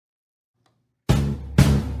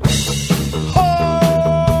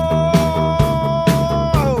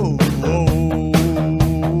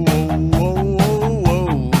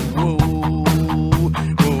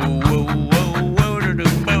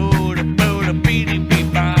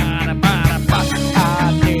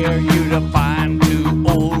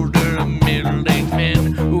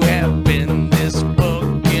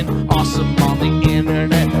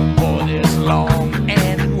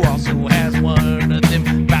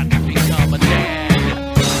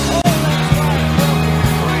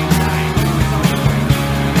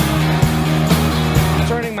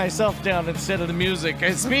sound instead of the music.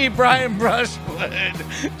 It's me, Brian Brushwood.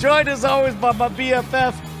 Joined as always by my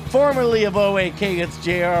BFF, formerly of OAK, it's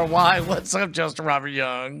JRY. What's up, Justin Robert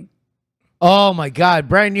Young? Oh my God,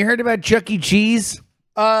 Brian, you heard about Chuck E. Cheese?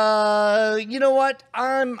 You know what?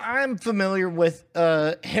 I'm familiar with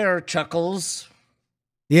hair chuckles.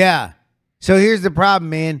 Yeah. So here's the problem,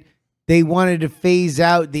 man. They wanted to phase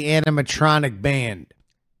out the animatronic band.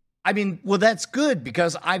 I mean, well, that's good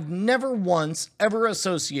because I've never once ever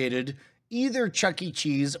associated either Chuck E.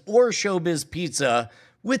 Cheese or Showbiz Pizza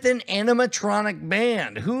with an animatronic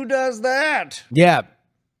band. Who does that? Yeah.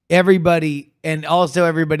 Everybody, and also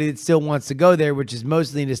everybody that still wants to go there, which is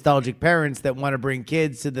mostly nostalgic parents that want to bring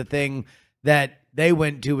kids to the thing that they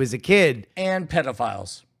went to as a kid. And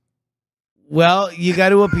pedophiles. Well, you got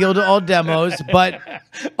to appeal to all demos, but...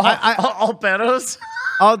 all pedos?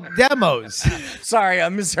 All demos. Sorry, I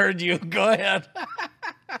misheard you. Go ahead.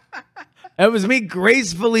 It was me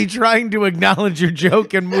gracefully trying to acknowledge your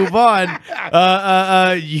joke and move on.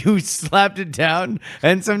 You slapped it down,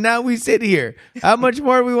 and so now we sit here. How much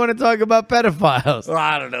more we want to talk about pedophiles? Well,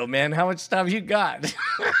 I don't know, man. How much stuff you got?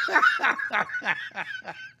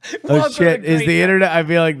 Oh, shit. Is the internet? I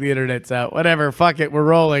feel like the internet's out. Whatever. Fuck it. We're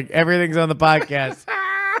rolling. Everything's on the podcast.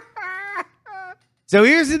 So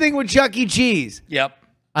here's the thing with Chuck E. Cheese. Yep.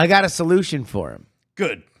 I got a solution for him.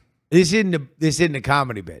 Good. This isn't a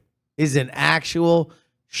comedy bit. This is an actual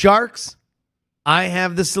Sharks. I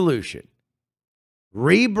have the solution.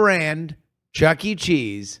 Rebrand Chuck E.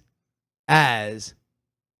 Cheese as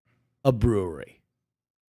a brewery.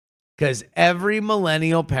 Because every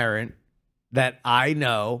millennial parent that I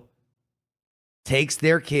know takes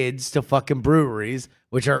their kids to fucking breweries,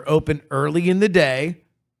 which are open early in the day,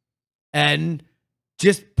 and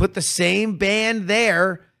just put the same band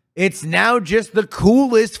there. It's now just the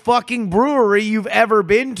coolest fucking brewery you've ever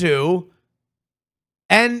been to.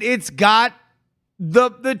 And it's got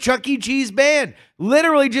the Chuck E. Cheese band.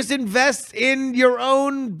 Literally just invest in your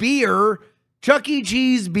own beer, Chuck E.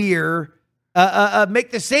 Cheese beer.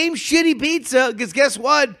 Make the same shitty pizza, because guess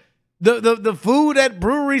what? The food at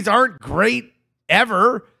breweries aren't great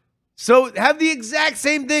ever. So have the exact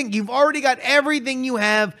same thing. You've already got everything you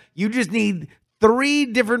have. You just need 3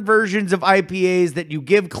 different versions of IPAs that you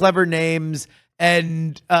give clever names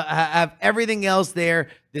and have everything else there.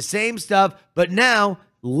 The same stuff, but now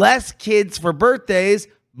less kids for birthdays,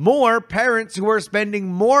 more parents who are spending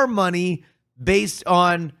more money based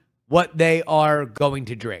on what they are going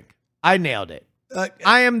to drink. I nailed it.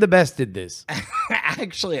 I am the best at this.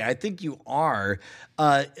 Actually, I think you are,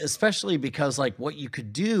 especially because like what you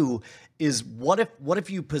could do is what if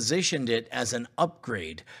you positioned it as an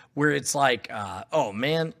upgrade where it's like, oh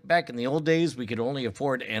man, back in the old days, we could only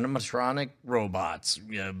afford animatronic robots.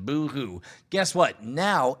 Yeah, boo-hoo. Guess what?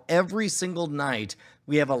 Now, every single night,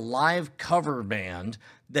 we have a live cover band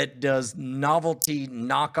that does novelty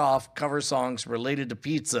knockoff cover songs related to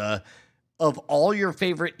pizza of all your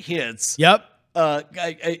favorite hits. Yep.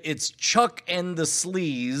 It's Chuck and the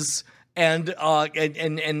Sleaze, and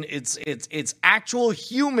it's actual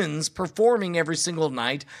humans performing every single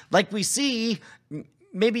night, like we see.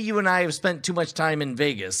 Maybe you and I have spent too much time in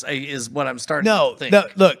Vegas, is what I'm starting to think.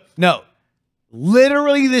 No,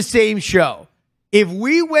 literally the same show. If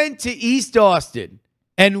we went to East Austin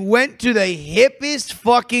and went to the hippest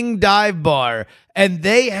fucking dive bar, and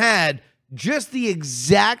they had just the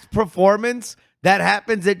exact performance that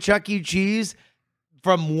happens at Chuck E. Cheese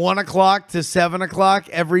from 1 o'clock to 7 o'clock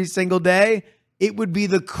every single day, it would be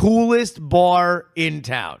the coolest bar in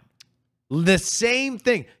town. The same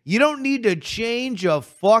thing. You don't need to change a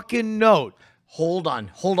fucking note. Hold on.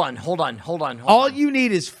 All you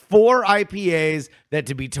need is 4 IPAs that,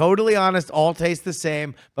 to be totally honest, all taste the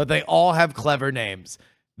same, but they all have clever names.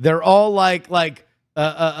 They're all like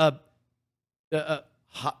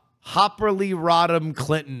Hopperly Rodham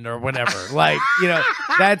Clinton or whatever. Like, you know,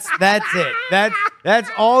 that's it. That's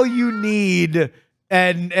all you need.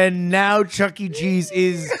 And now Chuck E. Cheese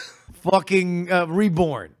is fucking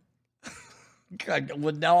reborn. God,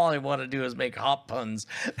 well, now all I want to do is make hop puns.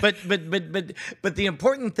 But the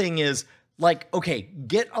important thing is, like, okay,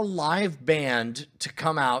 get a live band to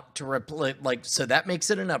come out to replace, like, so that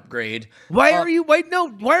makes it an upgrade. Why are you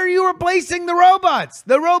replacing the robots?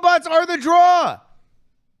 The robots are the draw.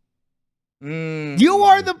 You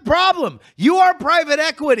are the problem. You are private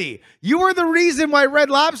equity. You are the reason why Red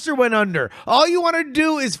Lobster went under. All you want to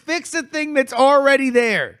do is fix a thing that's already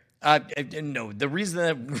there. No, the reason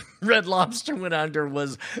that Red Lobster went under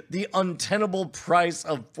was the untenable price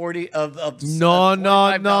of No.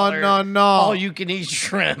 All you can eat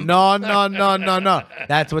shrimp. No.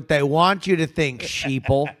 That's what they want you to think,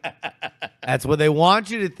 sheeple. That's what they want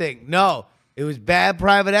you to think. No, it was bad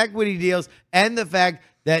private equity deals and the fact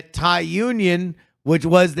that Thai Union, which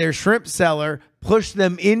was their shrimp seller, pushed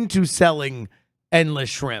them into selling endless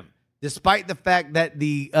shrimp, despite the fact that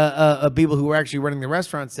the people who were actually running the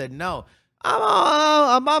restaurant said, no,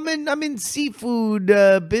 I'm in seafood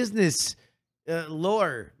business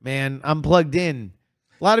lore, man. I'm plugged in.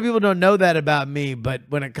 A lot of people don't know that about me, but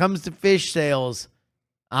when it comes to fish sales,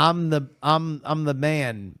 I'm the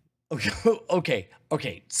man.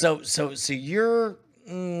 Okay. So you're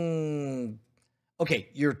okay.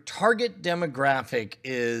 Your target demographic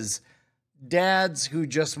is dads who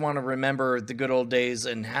just want to remember the good old days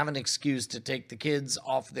and have an excuse to take the kids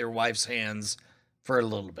off their wife's hands for a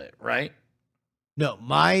little bit, right? No,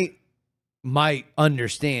 my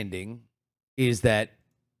understanding is that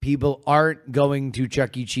people aren't going to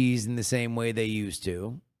Chuck E. Cheese in the same way they used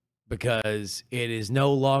to, because it is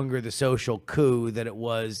no longer the social coup that it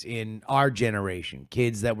was in our generation.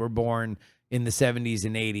 Kids that were born in the 70s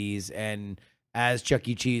and 80s, and as Chuck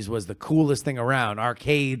E. Cheese was the coolest thing around,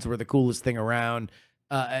 arcades were the coolest thing around,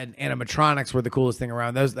 and animatronics were the coolest thing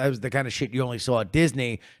around. That was the kind of shit you only saw at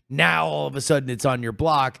Disney. Now, all of a sudden, it's on your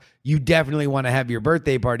block. You definitely want to have your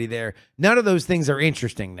birthday party there. None of those things are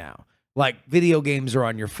interesting now. Like, video games are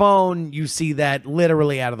on your phone. You see that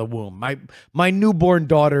literally out of the womb. My newborn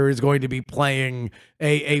daughter is going to be playing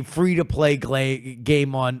a free-to-play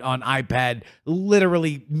game on iPad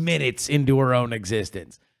literally minutes into her own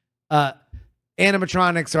existence.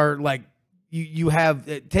 Animatronics are like, you have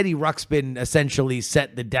Teddy Ruxpin essentially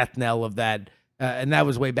set the death knell of that, and that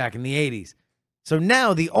was way back in the 80s. So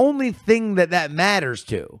now the only thing that matters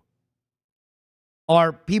to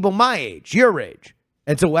are people my age, your age.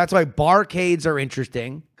 And so that's why barcades are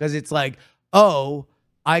interesting, because it's like, oh,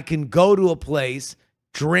 I can go to a place,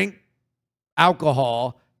 drink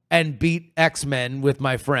alcohol, and beat X-Men with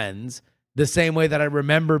my friends the same way that I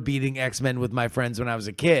remember beating X-Men with my friends when I was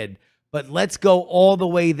a kid. But let's go all the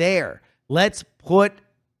way there. Let's put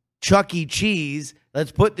Chuck E. Cheese,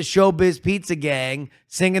 let's put the Showbiz Pizza Gang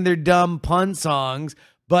singing their dumb pun songs.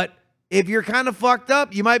 But if you're kind of fucked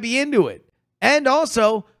up, you might be into it. And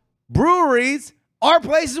also, breweries are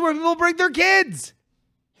places where people bring their kids.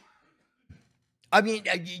 I mean,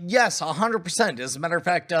 yes, 100%. As a matter of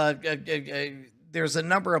fact, there's a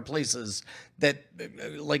number of places that,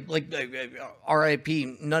 like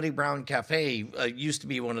R.I.P. Nutty Brown Cafe used to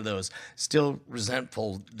be one of those. Still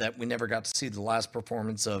resentful that we never got to see the last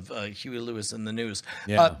performance of Huey Lewis in the News.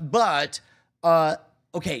 Yeah.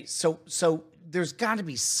 Okay, so there's got to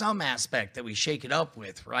be some aspect that we shake it up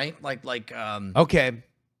with, right? Okay.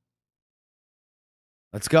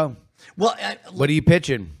 Let's go. Well, what are you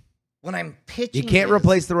pitching? When I'm pitching, you can't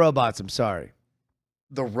replace the robots. I'm sorry.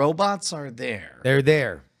 The robots are there. They're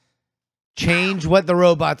there. Change what the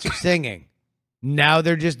robots are singing. Now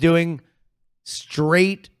they're just doing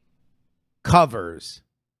straight covers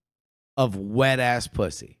of wet ass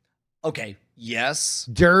pussy. Okay. Yes.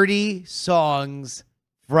 Dirty songs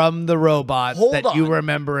from the robots you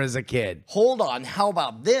remember as a kid. Hold on. How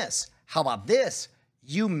about this?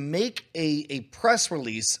 You make a press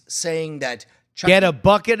release saying that get a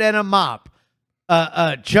bucket and a mop.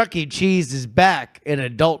 Chuck E. Cheese is back in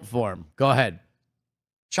adult form. Go ahead.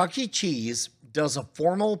 Chuck E. Cheese does a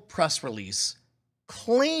formal press release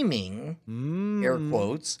claiming, air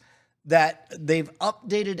quotes, that they've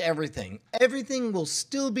updated everything. Everything will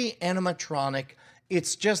still be animatronic.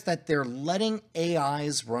 It's just that they're letting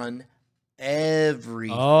AIs run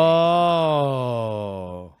everything. Oh.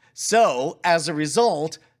 So, as a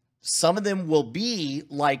result, some of them will be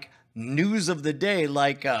like news of the day,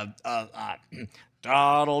 like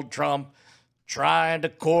Donald Trump trying to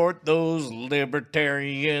court those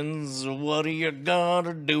libertarians. What are you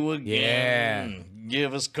gonna do again? Yeah.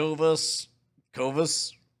 Give us Covis.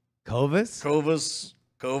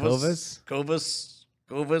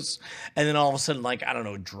 And then all of a sudden, like, I don't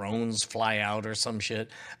know, drones fly out or some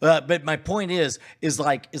shit. But my point is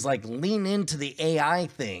like lean into the AI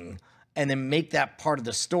thing and then make that part of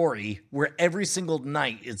the story where every single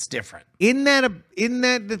night it's different. Isn't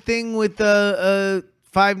that the thing with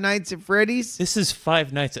Five Nights at Freddy's? This is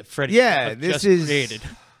Five Nights at Freddy's. Yeah, this is created,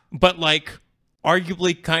 but like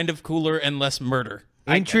arguably kind of cooler and less murder.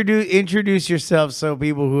 Introduce yourself so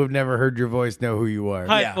people who have never heard your voice know who you are.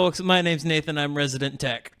 Hi, folks. My name's Nathan. I'm resident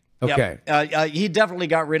tech. Okay. Yep. He definitely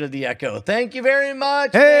got rid of the echo. Thank you very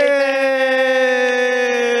much. Hey!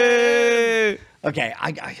 Okay,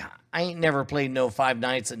 I ain't never played no Five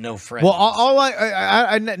Nights at no Freddy's. Well, all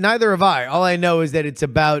I neither have I. All I know is that it's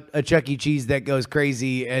about a Chuck E. Cheese that goes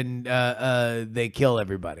crazy and they kill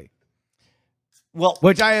everybody. Well,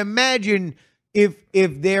 which I imagine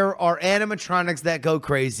if there are animatronics that go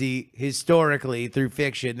crazy historically through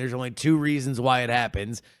fiction, there's only two reasons why it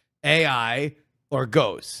happens: AI or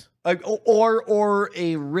ghosts. Or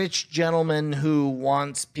a rich gentleman who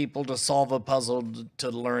wants people to solve a puzzle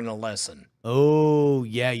to learn a lesson. Oh,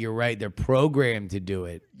 yeah, you're right. They're programmed to do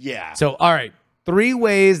it. Yeah. So, all right, 3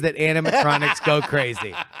 ways that animatronics go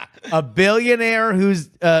crazy. A billionaire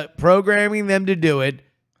who's programming them to do it,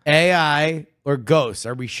 AI, or ghosts.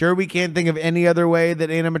 Are we sure we can't think of any other way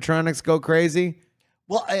that animatronics go crazy?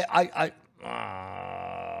 Well,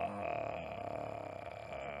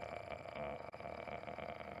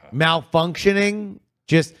 Malfunctioning?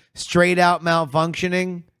 Just straight out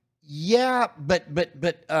malfunctioning? yeah, but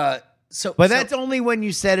that's only when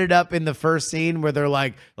you set it up in the first scene where they're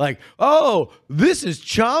like, oh, this is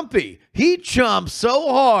Chompy. He chomps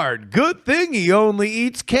so hard. Good thing he only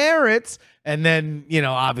eats carrots. And then,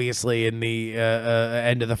 obviously in the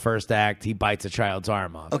end of the first act, he bites a child's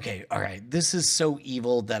arm off. Okay, all right. This is so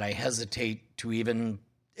evil that I hesitate to even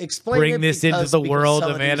explain Bring this into the world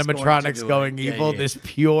of animatronics going evil. This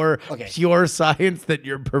pure science that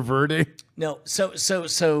you're perverting. No, so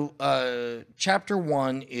chapter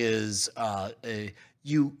 1 is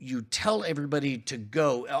you tell everybody to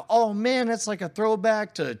go. Oh man, it's like a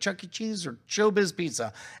throwback to Chuck E. Cheese or Showbiz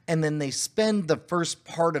Pizza, and then they spend the first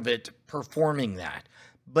part of it performing that.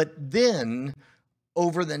 But then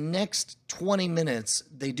over the next 20 minutes,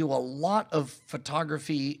 they do a lot of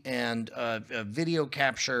photography and video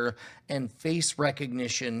capture and face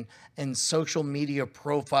recognition and social media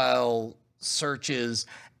profile searches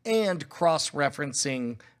and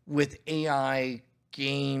cross-referencing with AI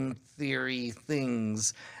game theory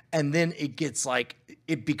things. And then it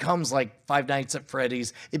becomes like Five Nights at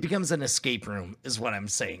Freddy's. It becomes an escape room, is what I'm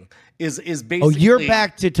saying. Is basically. Oh, you're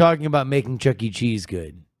back to talking about making Chuck E. Cheese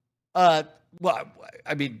good. Well,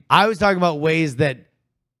 I mean, I was talking about ways that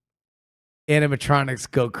animatronics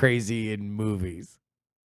go crazy in movies.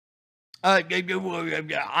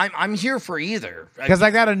 I'm here for either. Because I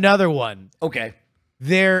got another one. Okay.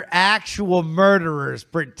 They're actual murderers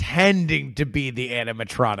pretending to be the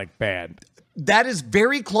animatronic band. That is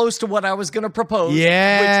very close to what I was going to propose.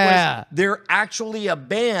 Yeah. Which was they're actually a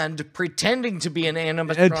band pretending to be an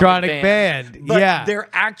animatronic band. But yeah. they're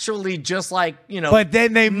actually just like, But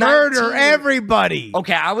then they murder everybody.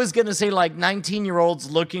 Okay, I was going to say like 19-year-olds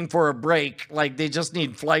looking for a break. Like they just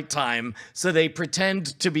need flight time. So they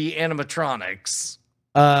pretend to be animatronics.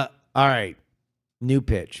 All right. New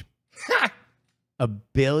pitch. A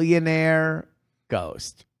billionaire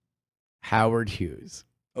ghost. Howard Hughes.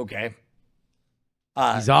 Okay.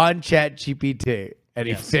 He's on ChatGPT, and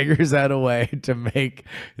he figures out a way to make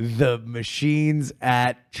the machines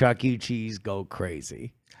at Chuck E. Cheese go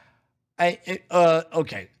crazy.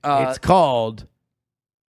 Okay. It's called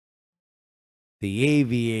The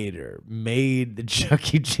Aviator Made the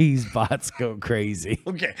Chuck E. Cheese bots go crazy.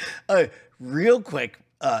 Okay. Real quick,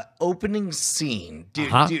 opening scene. Do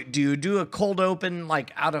you do a cold open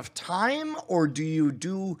like out of time, or do you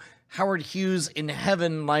do Howard Hughes in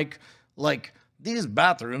heaven like these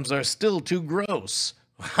bathrooms are still too gross?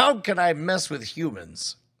 How can I mess with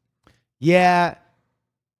humans? Yeah.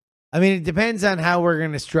 I mean, it depends on how we're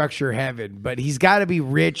going to structure heaven, but he's got to be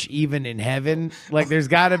rich even in heaven. Like there's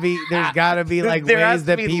got to be like ways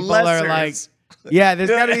that people are like, yeah, there's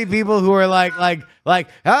got to be people who are like,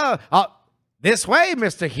 oh, this way,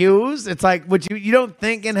 Mr. Hughes. It's like, which you don't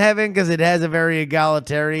think in heaven because it has a very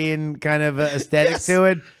egalitarian kind of aesthetic to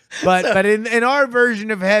it. But in our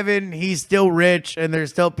version of heaven, he's still rich, and there's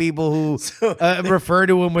still people who refer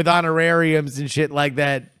to him with honorariums and shit like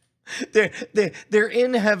that. They're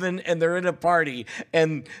in heaven and they're in a party,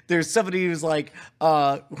 and there's somebody who's like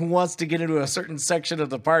who wants to get into a certain section of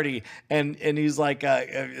the party, and he's like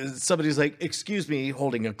somebody's like, excuse me,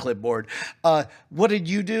 holding a clipboard, what did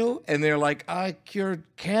you do? And they're like, I cured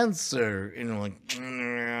cancer. And you're like,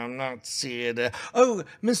 I'm not seeing it. Oh,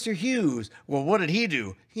 Mr. Hughes, well, what did he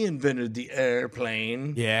do? He invented the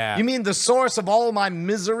airplane. Yeah. You mean the source of all my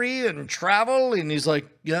misery and travel? And he's like,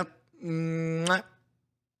 yep. Boom.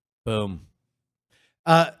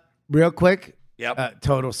 Real quick. Yep.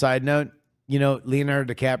 Total side note.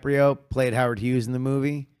 Leonardo DiCaprio played Howard Hughes in the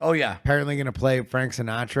movie. Oh, yeah. Apparently going to play Frank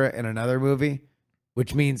Sinatra in another movie,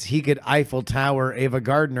 which means he could Eiffel Tower Ava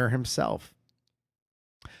Gardner himself.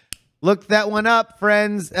 Look that one up,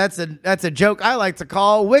 friends. That's a joke I like to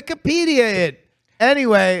call Wikipedia it.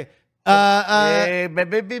 Anyway, no,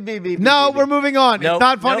 we're moving on. It's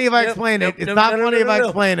not funny if I explain it. It's not funny if I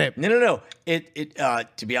explain it. No. It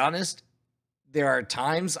to be honest, there are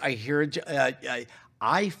times I hear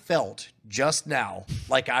I felt just now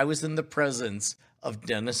like I was in the presence of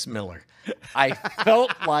Dennis Miller. I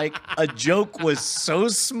felt like a joke was so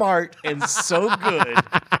smart and so good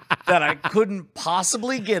that I couldn't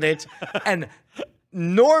possibly get it. And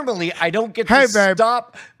normally I don't get to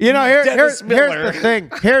stop. You know, Dennis here's Miller. the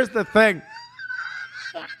thing. Here's the thing.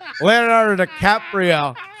 Leonardo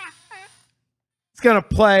DiCaprio. He's gonna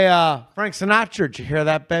play Frank Sinatra. Did you hear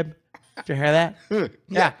that, babe? Did you hear that?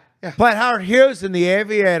 Yeah. Played Howard Hughes in The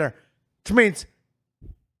Aviator, which means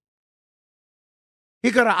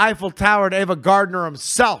he could have Eiffel Towered Ava Gardner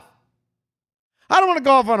himself. I don't want to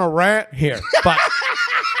go off on a rant here, but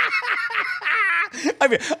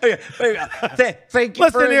thank you.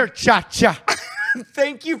 Listen here, cha-cha.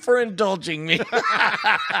 Thank you for indulging me.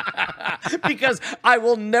 Because I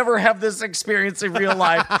will never have this experience in real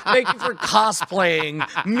life. Thank you for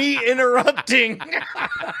cosplaying me interrupting.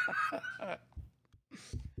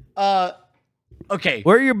 Okay.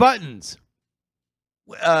 Where are your buttons?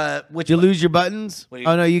 Which Did you lose your buttons?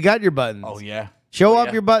 Oh no, you got your buttons. Oh yeah. Show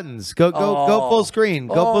off your buttons. Go full screen.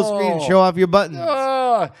 Go full screen and show off your buttons.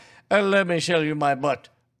 Let me show you my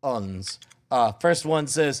buttons. First one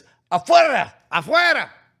says afuera. Afuera.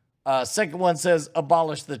 Second one says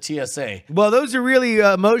abolish the TSA. Well, those are really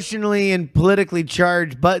emotionally and politically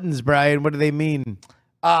charged buttons, Brian. What do they mean?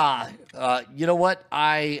 You know what?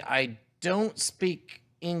 I don't speak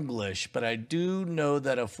English, but I do know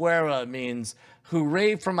that afuera means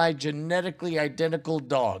hooray for my genetically identical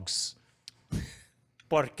dogs.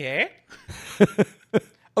 ¿Por qué?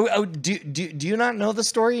 Do you not know the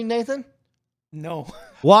story, Nathan? No.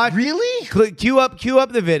 What? Really? Cue up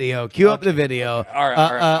the video. Cue up the video. All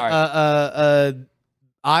right.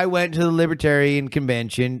 I went to the Libertarian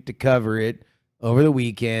Convention to cover it over the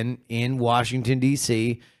weekend in Washington,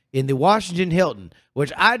 D.C., in the Washington Hilton,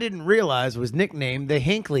 which I didn't realize was nicknamed the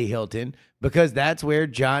Hinckley Hilton because that's where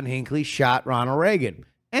John Hinckley shot Ronald Reagan.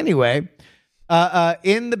 Anyway,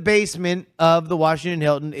 in the basement of the Washington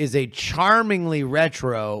Hilton is a charmingly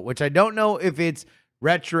retro, which I don't know if it's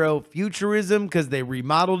retro futurism because they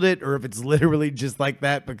remodeled it or if it's literally just like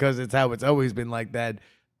that because it's how it's always been like that.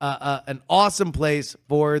 An awesome place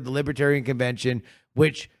for the Libertarian Convention,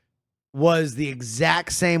 which was the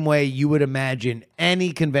exact same way you would imagine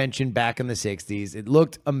any convention back in the 60s. It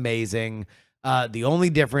looked amazing. The only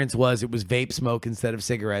difference was it was vape smoke instead of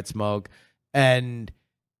cigarette smoke. And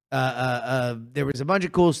there was a bunch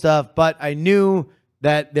of cool stuff, but I knew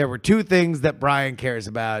that there were two things that Brian cares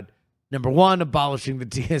about. Number one, abolishing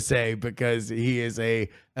the TSA because he is a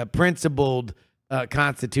principled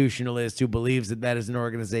constitutionalist who believes that that is an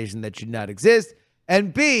organization that should not exist.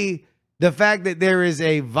 And B, the fact that there is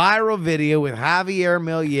a viral video with Javier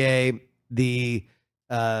Milei, the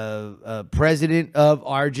president of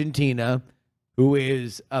Argentina, who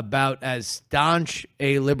is about as staunch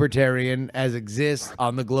a libertarian as exists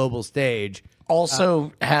on the global stage.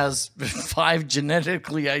 Also has 5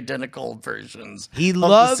 genetically identical versions. He of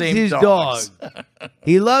loves the same his dogs. dog.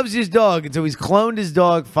 He loves his dog, and so he's cloned his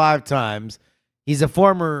dog 5 times. He's a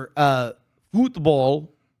former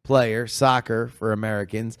football player, soccer for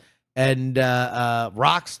Americans, and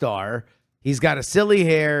rock star. He's got a silly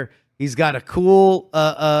hair. He's got a cool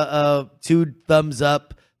 2 thumbs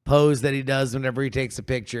up pose that he does whenever he takes a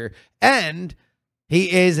picture. And he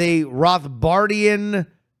is a Rothbardian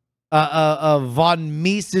von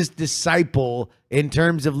Mises disciple in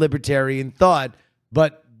terms of libertarian thought.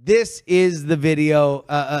 But this is the video.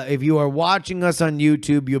 If you are watching us on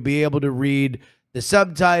YouTube, you'll be able to read the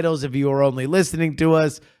subtitles. If you are only listening to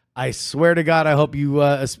us, I swear to God, I hope you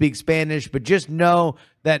speak Spanish. But just know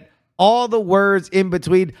that all the words in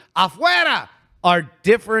between afuera are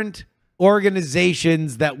different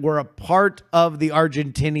organizations that were a part of the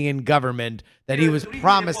Argentinian government that he was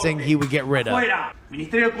promising he would get rid of.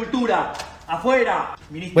 Ministerio de Cultura, afuera.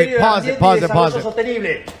 Wait, Ministerio pause de it, pause Ambiente y it, pause Desarrollo it.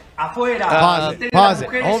 Sostenible, afuera. Pause it, Ministerio de pause las it.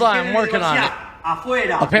 Mujeres Hold y on, I'm Género y working on Diversidad,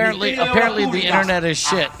 afuera. Apparently Ministerio de Obras the Públicas, internet is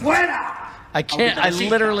shit. Afuera. I can't. I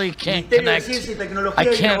literally can't Ministerio de connect. Ciencia y Tecnología I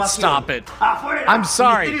y can't Innovación, stop it. afuera. I'm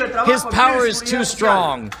sorry. Ministerio de Trabajo, His Empleo power y is Seguridad too Social,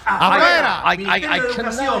 strong. afuera. I Ministerio de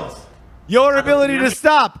Educación, cannot. Your ability to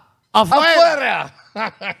stop. Afuera.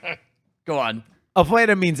 Afuera. Go on.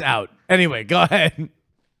 Afuera means out. Anyway, go ahead.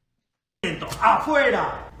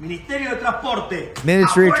 afuera. Ministerio de Transporte,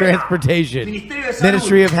 Ministry of afuera. Transportation. Ministerio de Salud,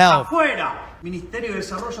 Ministry of Health. afuera. Ministerio de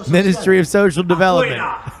Desarrollo Social, Ministry of Social Development.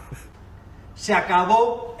 afuera. Se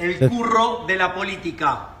acabó el curro de la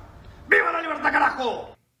política. ¡Viva la libertad,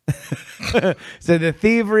 carajo! So the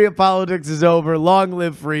thievery of politics is over. Long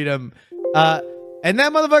live freedom. And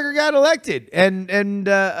that motherfucker got elected. And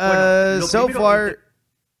so far,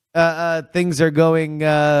 things are going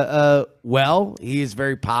well. He is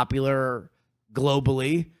very popular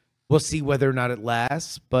globally We'll see whether or not it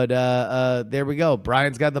lasts. But there we go.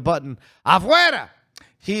 Brian's got the button. Afuera!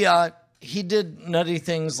 He did nutty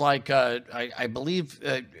things like I believe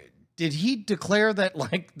did he declare that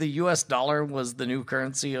like the U.S. dollar was the new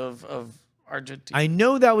currency of Argentina? I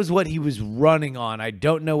know that was what he was running on. I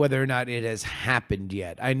don't know whether or not it has happened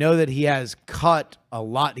yet. I know that he has cut a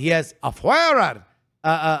lot. He has afuera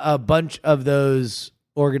a bunch of those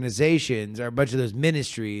organizations or a bunch of those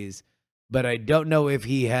ministries, but I don't know if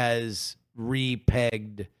he has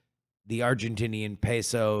repegged the Argentinian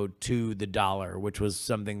peso to the dollar, which was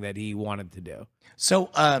something that he wanted to do. So,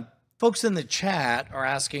 folks in the chat are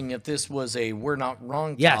asking if this was a "we're not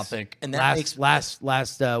wrong" topic, and that makes last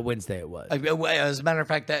Wednesday it was. As a matter of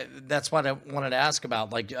fact, that's what I wanted to ask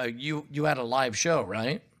about. Like, you had a live show,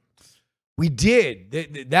 right? We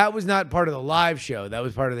did. That was not part of the live show. That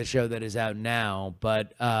was part of the show that is out now.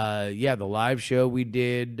 But yeah, the live show we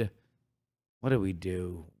did. What did we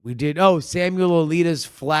do? We did Samuel Alito's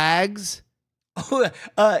flags. I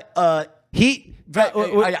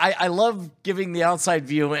love giving the outside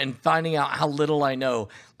view and finding out how little I know.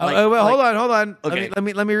 Hold on. Okay.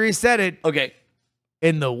 Let me reset it. Okay.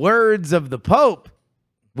 In the words of the Pope,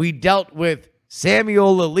 we dealt with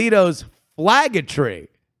Samuel Alito's flaggetry.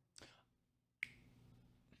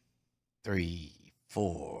 3,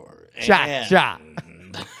 4. Shot.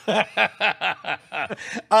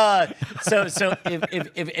 So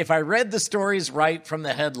if I read the stories right from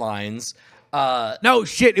the headlines, no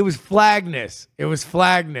shit, it was flagness. It was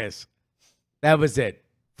flagness. That was it.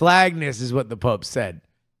 Flagness is what the Pope said.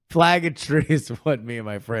 Flaggetry is what me and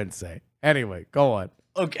my friends say. Anyway, go on.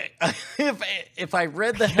 Okay, if I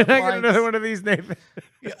read the Can headlines, I get another one of these, Nathan?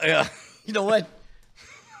 You know what?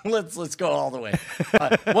 Let's go all the way.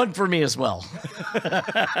 One for me as well.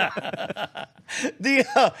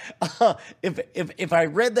 If I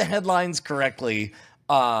read the headlines correctly,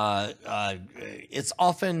 it's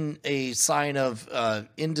often a sign of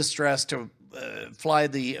in distress to fly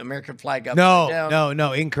the American flag upside down.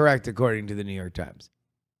 No, incorrect according to the New York Times.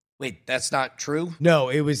 Wait, that's not true? No,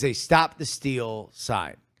 it was a stop the steal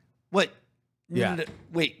sign. What? Yeah.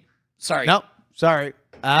 Wait, sorry. No, sorry.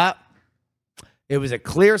 It was a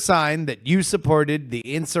clear sign that you supported the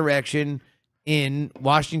insurrection in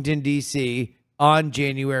Washington, D.C. on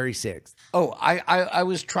January 6th. Oh, I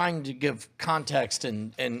was trying to give context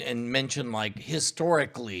and mention, like,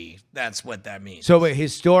 historically, that's what that means. So wait,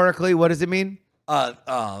 historically, what does it mean?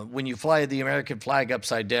 When you fly the American flag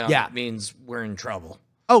upside down, Yeah. it means we're in trouble.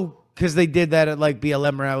 Oh, because they did that at like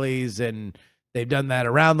BLM rallies, and they've done that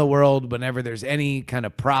around the world. Whenever there's any kind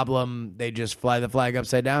of problem, they just fly the flag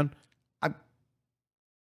upside down.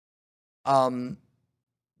 What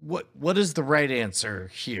is the right answer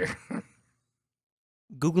here?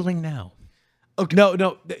 Googling now. Okay.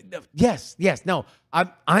 No. Yes. No.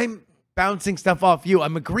 I'm bouncing stuff off you.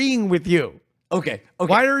 I'm agreeing with you. Okay.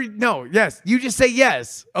 Why are you? No. Yes. You just say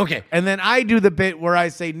yes. Okay. And then I do the bit where I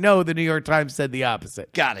say no. The New York Times said the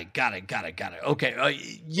opposite. Got it.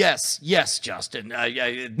 Okay. Yes, Justin.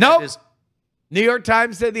 Nope. New York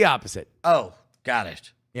Times said the opposite. Oh, got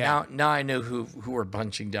it. Yeah. Now I know who we're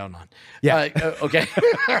punching down on. Yeah. Okay.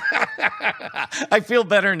 I feel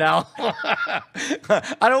better now.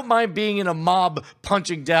 I don't mind being in a mob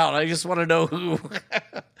punching down. I just want to know who.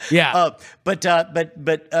 Yeah. But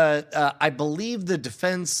I believe the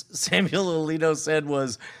defense Samuel Alito said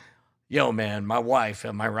was, "Yo, man, my wife.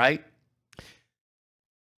 Am I right?"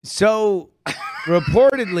 So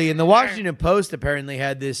reportedly, and the Washington Post apparently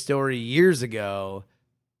had this story years ago.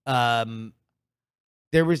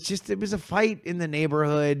 There was a fight in the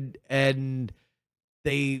neighborhood, and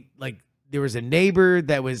there was a neighbor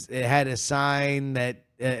that had a sign that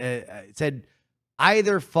said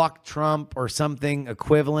either "fuck Trump" or something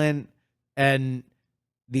equivalent, and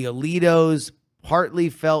the Alitos partly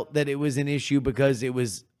felt that it was an issue because it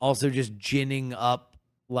was also just ginning up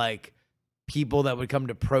like people that would come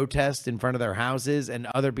to protest in front of their houses, and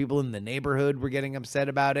other people in the neighborhood were getting upset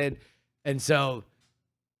about it. And so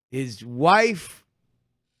his wife,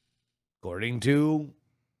 according to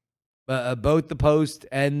both the Post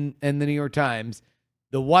and the New York Times,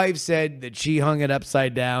 the wife said that she hung it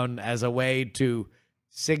upside down as a way to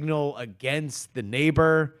signal against the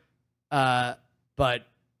neighbor. But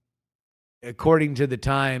according to the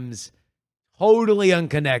Times, totally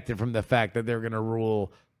unconnected from the fact that they're going to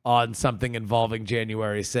rule on something involving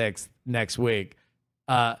January 6th next week.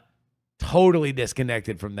 Totally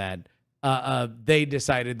disconnected from that. They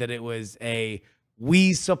decided that it was a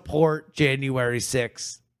 "we support January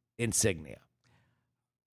 6th" insignia.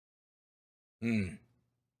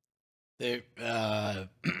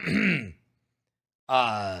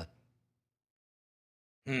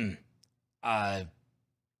 Hmm. Uh,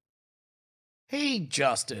 hey,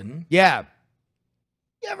 Justin. Yeah.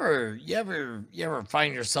 You ever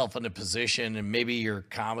find yourself in a position and maybe your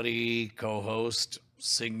comedy co-host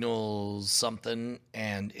signals something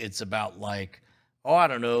and it's about like, oh, I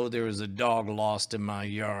don't know, there was a dog lost in my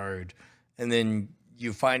yard, and then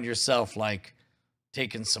you find yourself like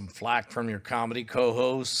taking some flack from your comedy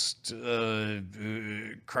co-host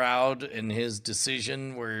crowd and his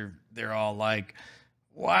decision where they're all like,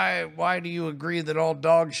 why do you agree that all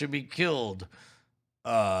dogs should be killed?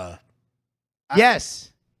 Yes.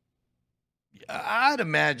 I'd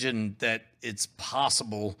imagine that it's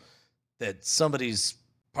possible that somebody's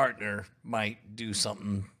partner might do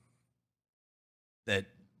something that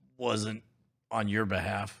wasn't on your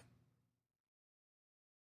behalf.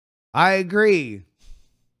 I agree.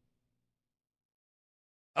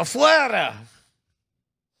 Afuera!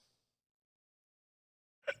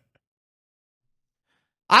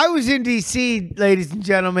 I was in D.C., ladies and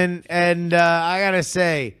gentlemen, and I got to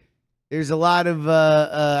say, there's a lot of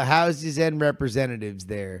houses and representatives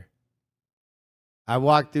there. I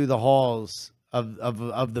walked through the halls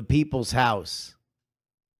of the people's house.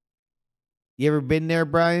 You ever been there,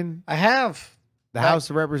 Brian? I have. The House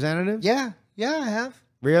of Representatives? Yeah, I have.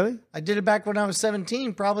 Really? I did it back when I was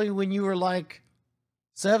 17, probably when you were like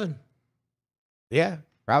 7. Yeah,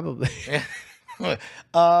 probably. Yeah.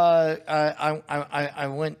 I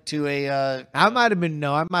went to a. I might have been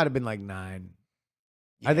like 9.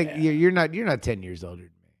 I think you're not 10 years older than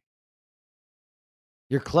me.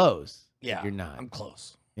 You're close. Yeah, you're not. I'm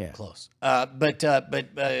close. Yeah, close. But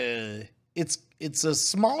it's a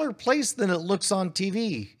smaller place than it looks on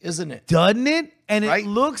TV, isn't it? Doesn't it? And Right? it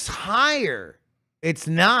looks higher. It's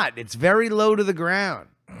not. It's very low to the ground.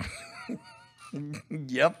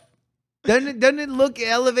 Yep. Doesn't it look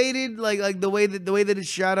elevated like the way that it's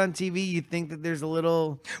shot on TV? You think that there's a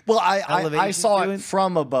little Well, I elevation saw to it it?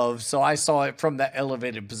 from above, so I saw it from that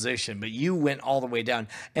elevated position. But you went all the way down.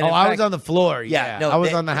 And Oh, in I fact, was on the floor. Yeah, Yeah, no, I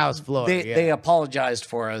was they- on the house floor. They apologized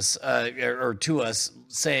for us or to us,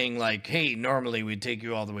 saying like, "Hey, normally we'd take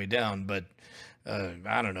you all the way down, but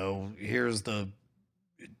I don't know. Here's the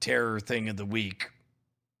terror thing of the week."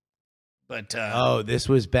 But Oh, this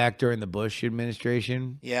was back during the Bush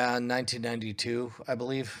administration. yeah, 1992, I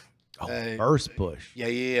believe. Oh, first Bush.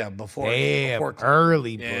 Yeah. Before, Damn, before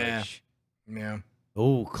early Yeah. Bush. yeah,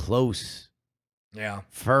 Oh, close, yeah.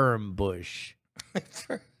 firm Bush.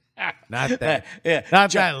 Not that. yeah,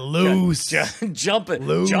 Not that loose. jumping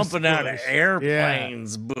Loose out of Bush.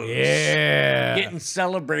 airplanes, Bush. Yeah. Getting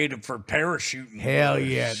celebrated for parachuting. Hell Bush.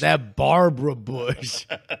 yeah. That Barbara Bush.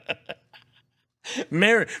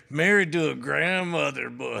 Married to a grandmother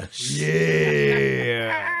Bush.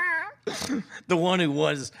 Yeah. The one who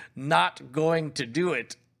was not going to do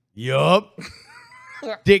it. Yup.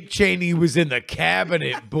 Dick Cheney was in the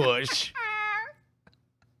cabinet, Bush.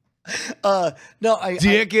 No, I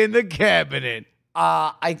Dick in the cabinet.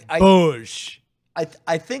 I Bush.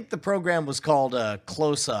 I think the program was called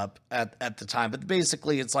Close Up at the time, but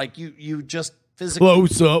basically it's like you just physically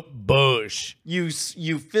Close up Bush. you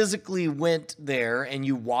physically went there and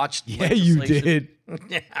you watched Yeah, you legislation did.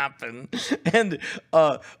 happen. And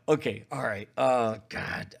okay, all right.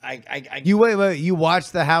 God, I You wait. You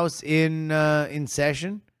watched the House in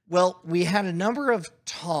session? well, we had a number of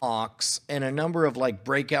talks and a number of like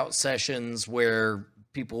breakout sessions where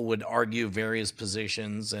people would argue various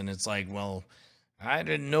positions, and it's like, well, I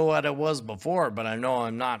didn't know what I was before, but I know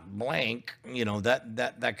I'm not blank,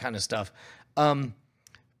 that kind of stuff.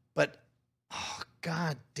 But oh,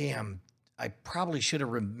 god damn, I probably should have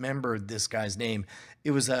remembered this guy's name.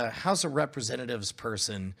 It was a House of Representatives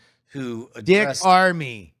person who Dick addressed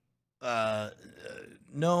Armey.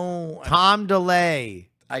 no, Tom DeLay.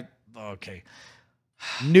 okay.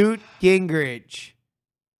 Newt Gingrich.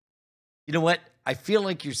 You know what? I feel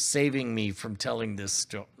like you're saving me from telling this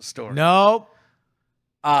story. Nope.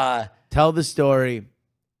 Uh, Tell the story.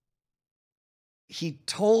 he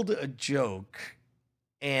told a joke,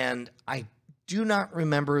 and I do not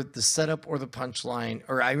remember the setup or the punchline.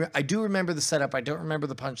 Or I do remember the setup. I don't remember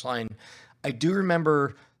the punchline. I do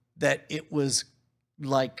remember that it was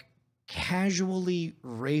like casually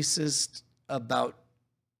racist about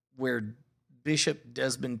where Bishop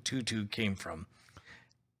Desmond Tutu came from.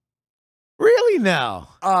 Really now?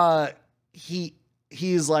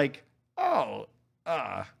 He's like, oh,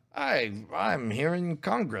 I'm here in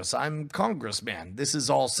Congress. I'm congressman. This is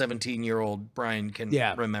all 17-year-old Brian can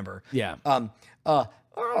remember. Yeah.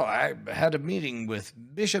 I had a meeting with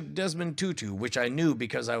Bishop Desmond Tutu, which I knew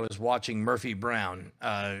because I was watching Murphy Brown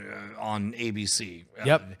on ABC.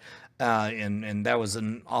 Yep. and that was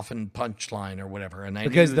an often punchline or whatever. And I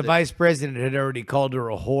Because knew the that- vice president had already called her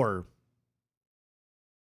a whore.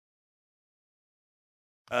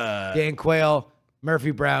 Dan Quayle,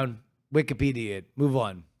 Murphy Brown, Wikipedia it. Move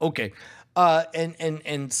on. Okay.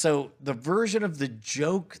 And so the version of the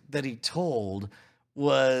joke that he told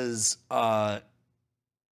was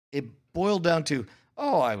it boiled down to,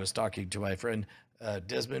 I was talking to my friend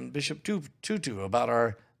Desmond Bishop Tutu about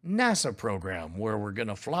our NASA program where we're going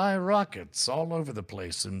to fly rockets all over the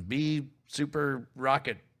place and be super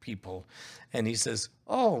rocket people. And he says,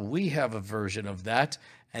 we have a version of that.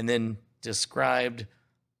 And then described,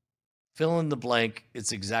 fill in the blank.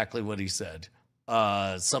 It's exactly what he said.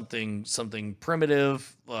 Something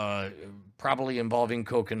primitive, probably involving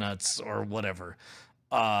coconuts or whatever.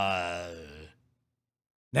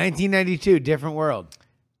 1992, different world.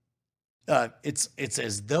 It's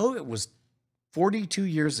as though it was 42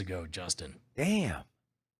 years ago, Justin. Damn.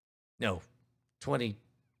 No, 20,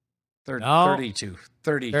 30, No. 32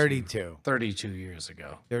 32 years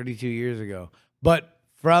ago. 32 years ago. But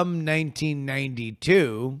from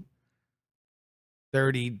 1992,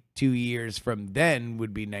 32 years from then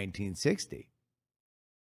would be 1960.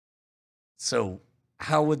 So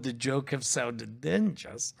how would the joke have sounded then,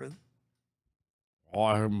 Justin?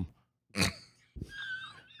 I'm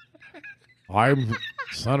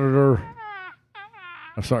Senator,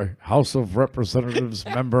 I'm sorry, House of Representatives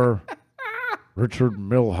member Richard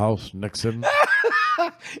Milhouse Nixon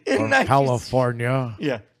In of 90s California.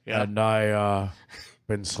 Yeah. And I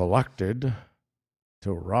been selected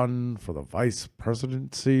to run for the vice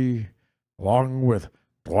presidency along with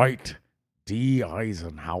Dwight D.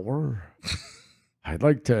 Eisenhower. I'd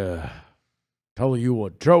like to tell you a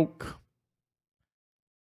joke.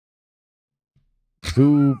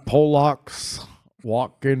 Two Polacks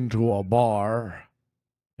walk into a bar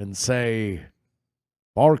and say,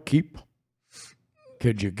 "Barkeep,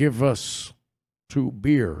 could you give us 2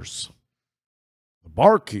 beers?" The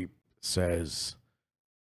barkeep says,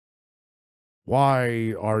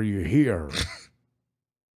 "Why are you here?"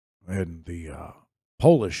 And the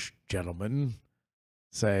Polish gentlemen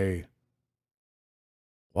say,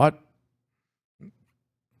 "What?"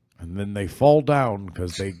 And then they fall down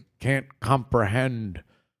because they can't comprehend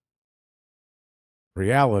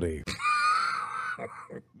reality.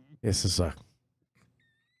 This is a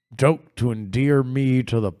joke to endear me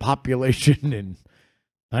to the population in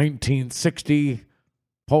 1960.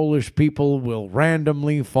 Polish people will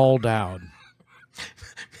randomly fall down.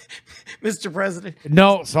 Mr. President.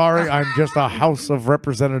 No, sorry, I'm just a House of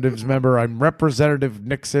Representatives member. I'm Representative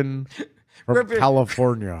Nixon from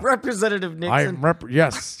California. Representative Nixon. I'm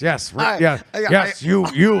yes, you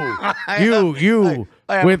with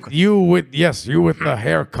the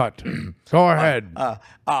haircut. Go ahead.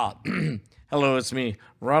 Hello, it's me,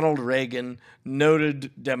 Ronald Reagan,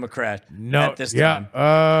 noted Democrat. No, at this time.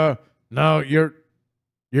 no, you're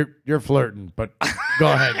flirting, but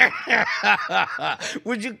go ahead.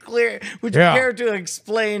 Would you care to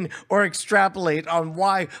explain or extrapolate on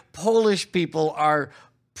why Polish people are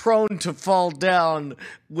prone to fall down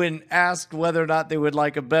when asked whether or not they would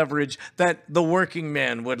like a beverage that the working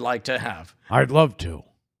man would like to have? I'd love to.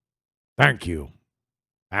 Thank you,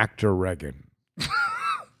 Actor Reagan.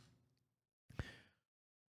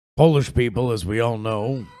 Polish people, as we all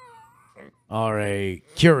know, are a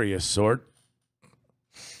curious sort.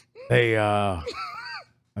 They have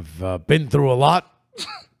been through a lot.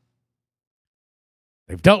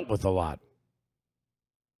 They've dealt with a lot.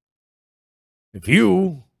 If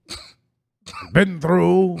you have been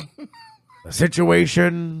through the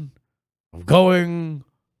situation of going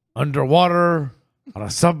underwater on a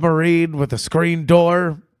submarine with a screen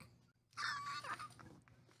door,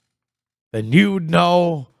 then you'd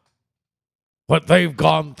know what they've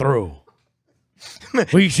gone through.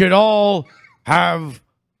 We should all have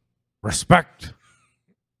respect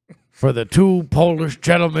for the 2 Polish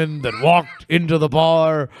gentlemen that walked into the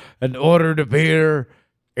bar and ordered a beer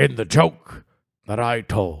in the joke that I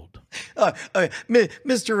told.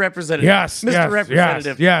 Mr. Representative. Yes, Mr. yes,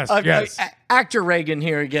 Representative. yes. Actor Reagan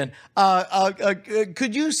here again.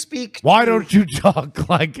 Could you speak? Why don't you talk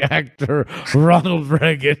like actor Ronald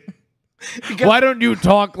Reagan? Why don't you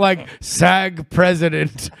talk like SAG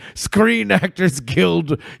president, Screen Actors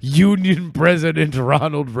Guild union president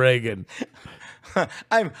Ronald Reagan?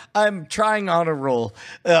 I'm trying on a roll.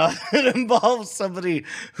 It involves somebody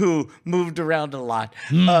who moved around a lot.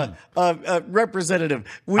 Representative,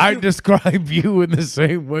 I describe you in the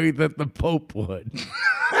same way that the Pope would.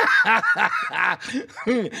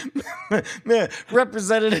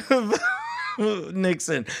 Representative,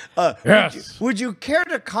 Nixon. Yes. Would you care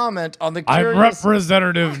to comment on the I'm curious...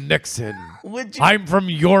 Representative Nixon. Would you, I'm from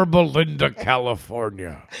Yorba Linda,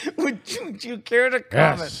 California. would you care to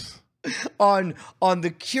comment Yes. on the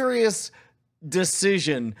curious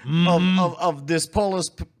decision of this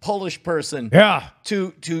Polish person Yeah.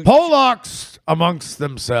 to Polacks amongst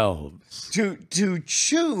themselves. to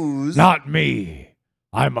choose Not me.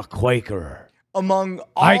 I'm a Quaker. among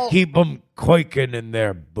I all keep them quaking in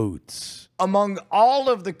their boots. among all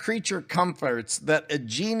of the creature comforts that a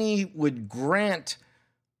genie would grant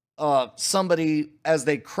somebody as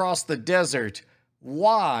they cross the desert,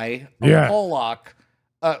 why Yeah.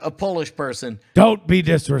 a Polish person Don't be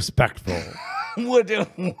disrespectful.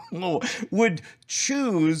 would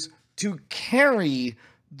choose to carry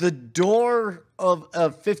the door of a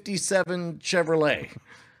 57 Chevrolet?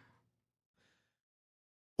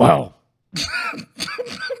 Well,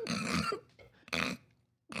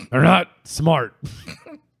 they're not smart.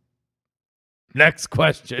 Next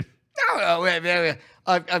question.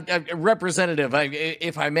 Representative,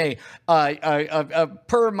 if I may,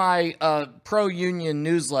 per my pro-union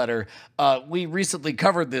newsletter, we recently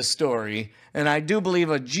covered this story, and I do believe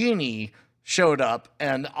a genie showed up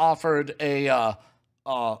and offered a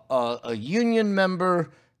union member,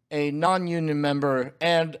 a non-union member,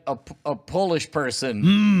 and a Polish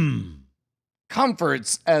person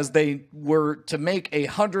comforts as they were to make a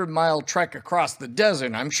 100-mile trek across the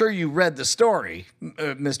desert. I'm sure you read the story,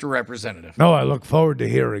 Mr. Representative. No, I look forward to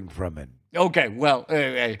hearing from him. Okay, well,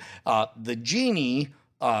 the genie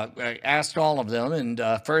asked all of them, and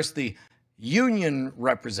first the union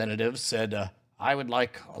representative said, I would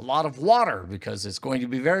like a lot of water because it's going to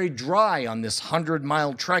be very dry on this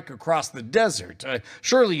 100-mile trek across the desert.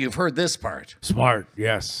 Surely you've heard this part. Smart,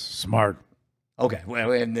 yes, smart. Okay,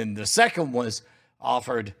 well, and then the second was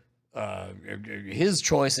offered his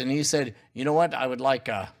choice, and he said, you know what, I would like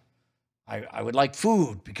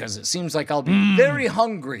food because it seems like I'll be very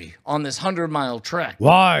hungry on this 100-mile trek.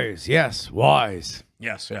 Wise, yes, wise.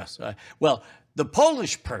 Yes. Well, the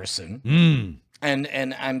Polish person,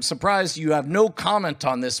 and I'm surprised you have no comment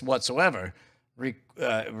on this whatsoever,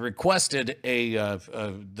 requested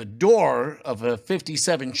the door of a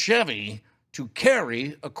 57 Chevy to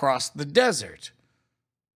carry across the desert.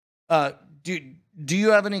 Do you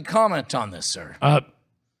have any comment on this, sir?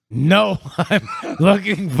 No, I'm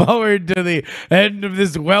looking forward to the end of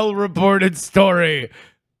this well-reported story.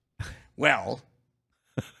 Well,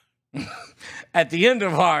 at the end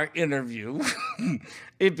of our interview,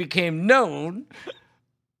 it became known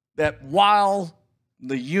that while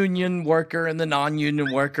the union worker and the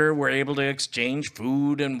non-union worker were able to exchange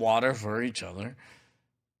food and water for each other,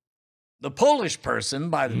 the Polish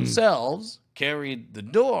person by themselves carried the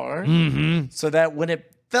door so that when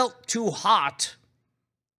it felt too hot,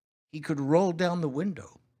 he could roll down the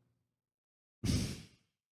window.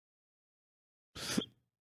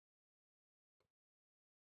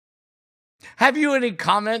 Have you any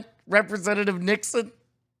comment, Representative Nixon?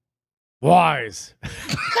 Wise.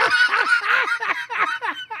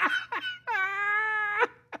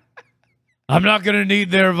 I'm not going to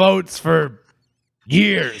need their votes for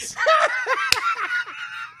years.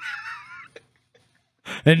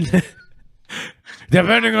 And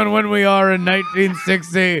depending on when we are in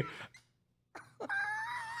 1960,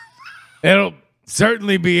 it'll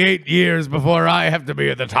certainly be 8 years before I have to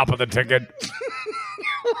be at the top of the ticket.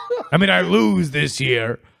 I mean, I lose this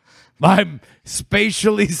year. I'm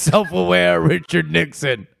spatially self-aware Richard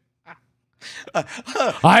Nixon.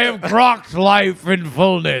 I have crocked life in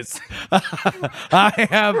fullness. I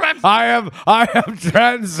have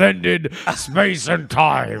transcended space and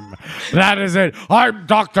time. That is it. I'm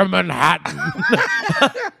Dr. Manhattan.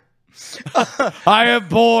 I have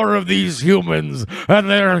more of these humans and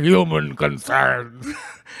their human concerns.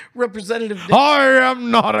 Representative Nixon. I am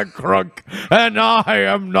not a crook, and I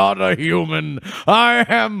am not a human. I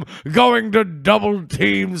am going to double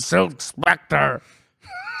team Silk Spectre.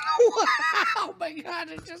 Oh my God,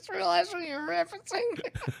 I just realized what you're referencing.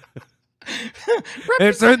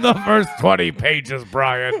 It's in the first 20 pages,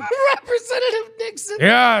 Brian. Representative Nixon.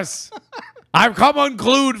 Yes. I've come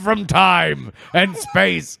unglued from time and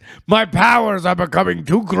space. My powers are becoming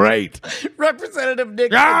too great. Representative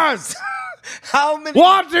Nixon. Yes. How many?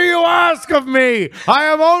 What do you ask of me? I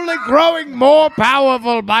am only growing more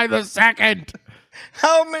powerful by the second.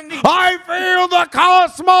 How many? I feel the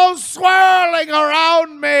cosmos swirling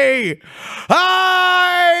around me.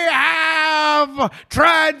 I have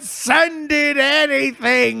transcended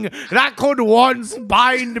anything that could once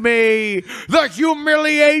bind me. The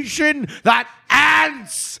humiliation that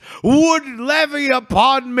ants would levy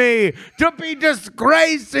upon me. To be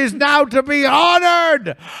disgraced is now to be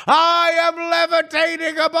honored. I am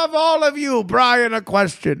levitating above all of you. Brian, a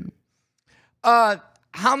question.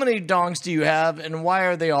 How many dongs do you have, and why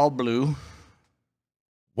are they all blue?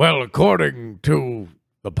 Well, according to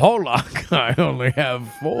the Pollock, I only have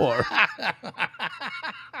 4.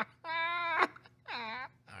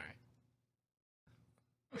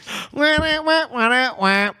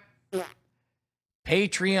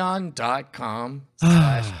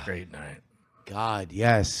 Patreon.com/great night. God,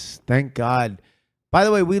 yes. Thank God. By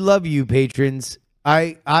the way, we love you, patrons.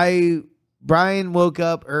 Brian woke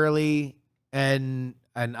up early and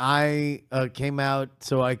I came out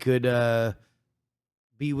so I could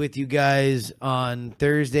be with you guys on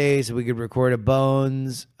Thursday so we could record a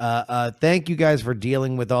Bones. Thank you guys for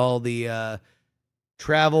dealing with all the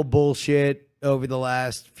travel bullshit over the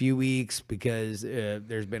last few weeks, because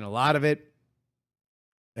there's been a lot of it.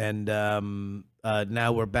 And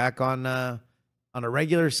now we're back on a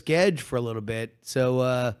regular schedule for a little bit.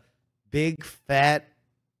 So big, fat,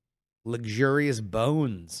 luxurious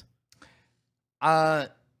Bones. How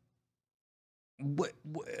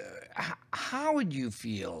would you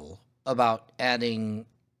feel about adding,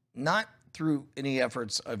 not through any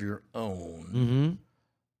efforts of your own,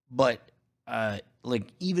 but like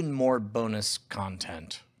even more bonus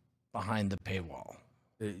content behind the paywall?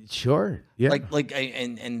 Sure. Yeah.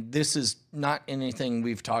 And this is not anything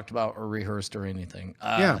we've talked about or rehearsed or anything.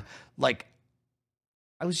 Like,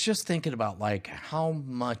 I was just thinking about like how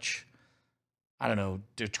much, I don't know,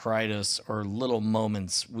 detritus or little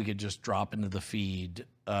moments we could just drop into the feed.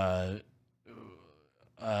 Like,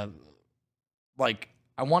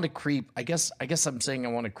 I want to creep. I guess I'm saying I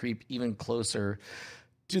want to creep even closer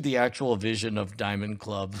to the actual vision of Diamond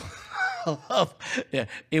Club. Yeah,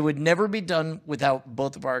 it would never be done without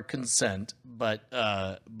both of our consent. But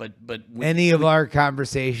any of our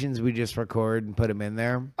conversations we just record and put them in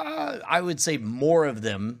there. I would say more of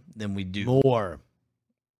them than we do. More,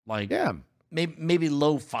 like yeah, maybe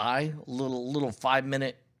lo-fi, little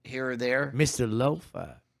 5-minute here or there. Mr.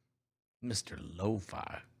 Lo-Fi. Mr.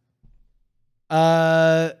 Lo-Fi.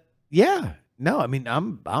 Yeah. No, I mean,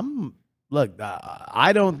 look,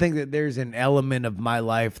 I don't think that there's an element of my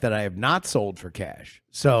life that I have not sold for cash.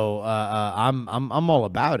 So I'm all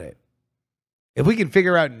about it. If we can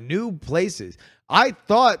figure out new places. I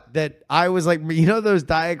thought that I was like, you know, those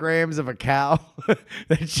diagrams of a cow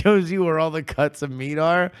that shows you where all the cuts of meat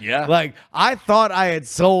are? Yeah. Like, I thought I had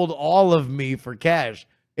sold all of me for cash.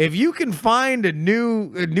 If you can find a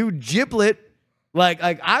new giblet, like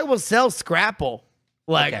I will sell Scrapple.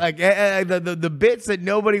 The bits that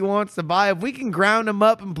nobody wants to buy, if we can ground them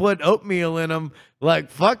up and put oatmeal in them,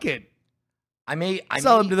 like, fuck it. I may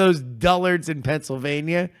sell them to those dullards in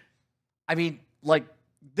Pennsylvania. I mean, like,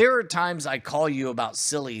 there are times I call you about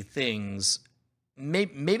silly things.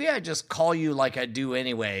 Maybe I just call you like I do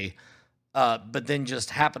anyway, but then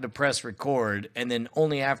just happen to press record, and then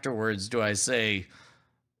only afterwards do I say,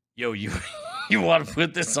 yo, you want to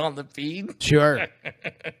put this on the feed? Sure.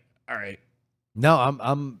 All right. No,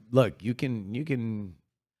 I'm look, you can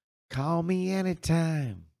call me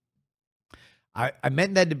anytime. I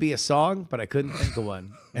meant that to be a song, but I couldn't think of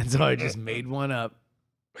one. And so I just made one up.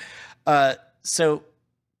 So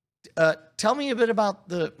tell me a bit about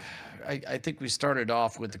I think we started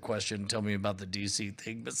off with the question, tell me about the DC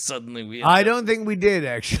thing, but suddenly I don't think we did,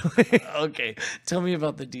 actually. Okay. Tell me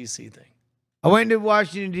about the DC thing. I went to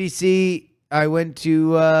Washington, D.C. I went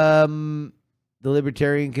to the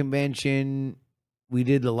Libertarian Convention. We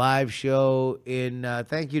did the live show in,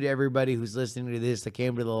 thank you to everybody who's listening to this that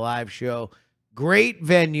came to the live show. Great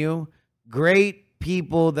venue, great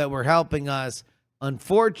people that were helping us.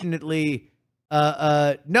 Unfortunately,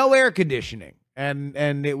 no air conditioning.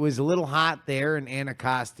 And it was a little hot there in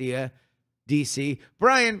Anacostia, D.C.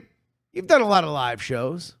 Brian, you've done a lot of live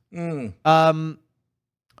shows. Do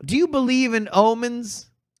you believe in omens?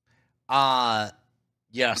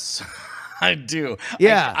 Yes. I do.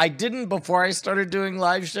 Yeah. I didn't before I started doing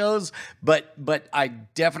live shows, but I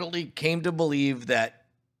definitely came to believe that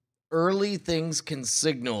early things can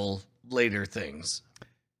signal later things.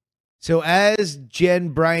 So as Jen,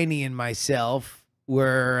 Briney, and myself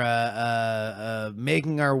were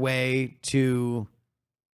making our way to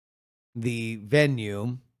the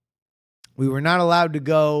venue, we were not allowed to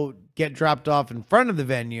go get dropped off in front of the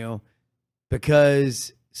venue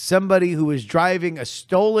because somebody who was driving a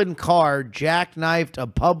stolen car jackknifed a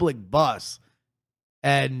public bus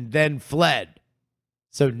and then fled.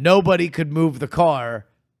 So nobody could move the car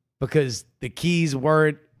because the keys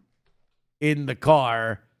weren't in the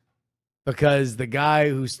car. because the guy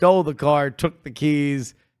who stole the car took the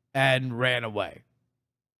keys and ran away.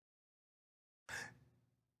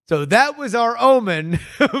 So that was our omen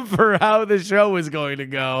for how the show was going to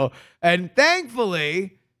go. And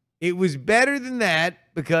thankfully, it was better than that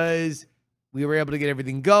because we were able to get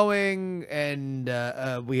everything going and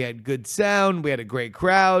we had good sound. We had a great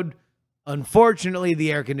crowd. Unfortunately,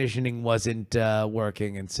 the air conditioning wasn't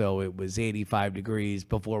working, and so it was 85 degrees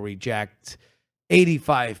before we jacked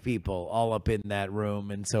 85 people all up in that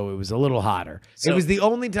room, and so it was a little hotter. So, it was the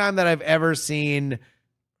only time that I've ever seen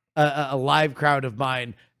a live crowd of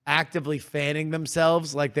mine actively fanning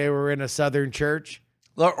themselves like they were in a Southern church.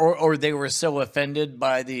 or they were so offended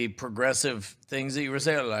by the progressive things that you were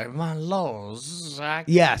saying, like, my laws, I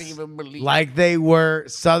can't even believe. Like they were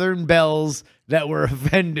Southern belles that were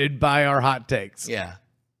offended by our hot takes. Yeah.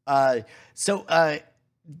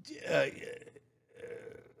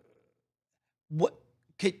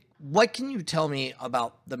 What can you tell me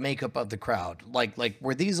about the makeup of the crowd? Like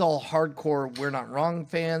were these all hardcore We're Not Wrong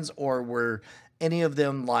fans, or were any of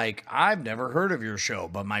them like, I've never heard of your show,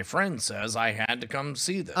 but my friend says I had to come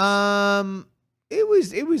see this? It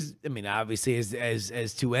was I mean, obviously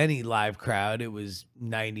as to any live crowd, it was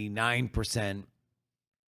 99%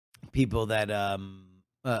 people that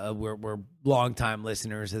were longtime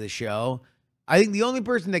listeners of the show. I think the only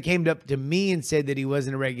person that came up to me and said that he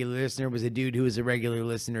wasn't a regular listener was a dude who was a regular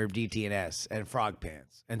listener of DTNS and Frog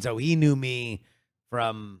Pants. And so he knew me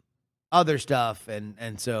from other stuff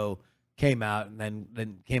and so came out and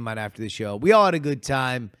then came out after the show. We all had a good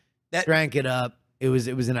time. Drank it up. It was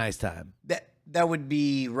a nice time. That would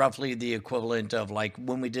be roughly the equivalent of like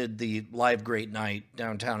when we did the live Great Night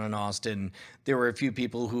downtown in Austin. There were a few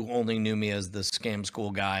people who only knew me as the Scam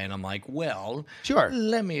School guy, and I'm like, well, sure,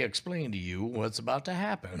 let me explain to you what's about to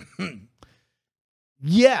happen.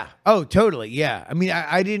 Yeah. Oh, totally. Yeah. I mean,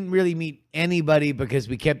 I didn't really meet anybody because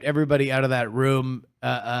we kept everybody out of that room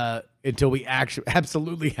until we actually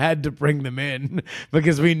absolutely had to bring them in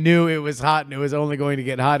because we knew it was hot and it was only going to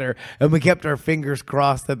get hotter. And we kept our fingers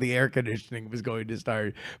crossed that the air conditioning was going to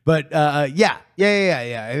start. But yeah.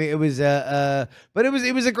 I mean, it was but it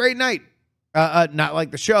was a great night. Not like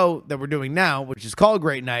the show that we're doing now, which is called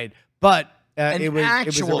Great Night, but it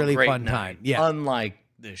was a really fun time. Yeah. Unlike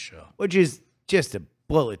this show, which is just a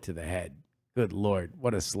bullet to the head. Good Lord,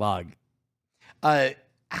 what a slog.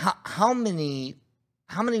 How many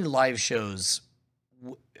live shows,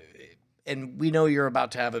 and we know you're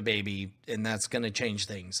about to have a baby and that's going to change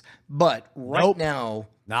things, but right now,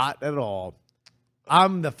 not at all.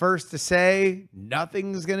 I'm the first to say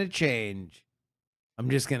nothing's going to change. I'm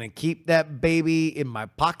just going to keep that baby in my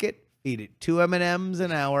pocket, feed it 2 M&Ms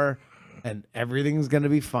an hour, and everything's going to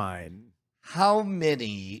be fine. How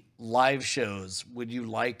many live shows would you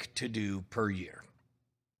like to do per year?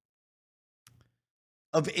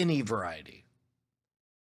 Of any variety.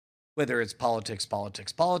 Whether it's politics.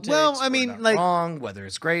 Well, I mean, like, wrong, whether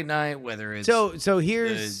it's Great Night, whether it's so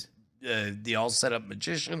here's the all set up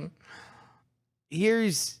magician.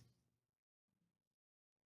 Here's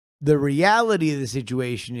the reality of the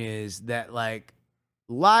situation is that like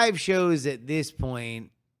live shows at this point,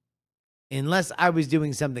 unless I was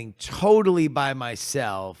doing something totally by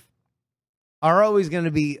myself, are always going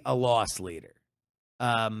to be a loss leader.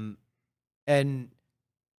 And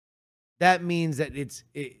that means that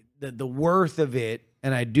the worth of it,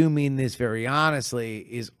 and I do mean this very honestly,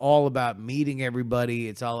 is all about meeting everybody.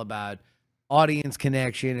 It's all about audience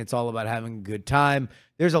connection. It's all about having a good time.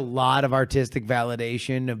 There's a lot of artistic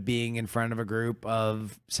validation of being in front of a group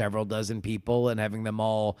of several dozen people and having them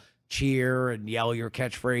all cheer and yell your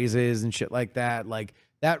catchphrases and shit like that. Like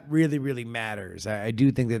that really, really matters. I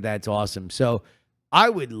do think that that's awesome. So I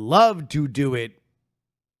would love to do it,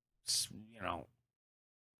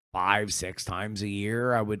 5-6 times a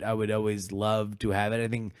year. I would always love to have it. I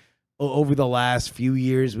think over the last few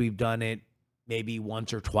years, we've done it maybe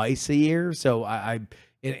once or twice a year. So I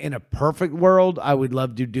in a perfect world, I would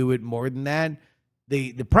love to do it more than that.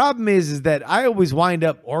 The problem is that I always wind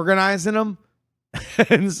up organizing them.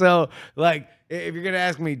 And so, like, if you're going to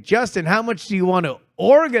ask me, Justin, how much do you want to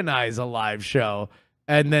organize a live show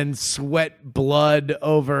and then sweat blood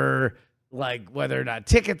over, like, whether or not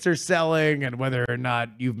tickets are selling and whether or not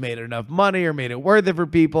you've made enough money or made it worth it for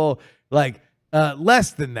people? Like,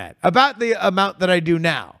 less than that. About the amount that I do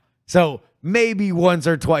now. So maybe once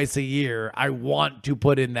or twice a year, I want to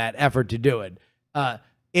put in that effort to do it.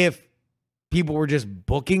 If people were just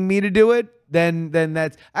booking me to do it, then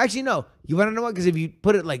that's actually no. You want to know what? Because if you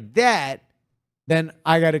put it like that, then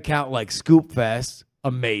I got to count like Scoop Fest,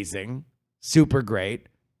 amazing, super great.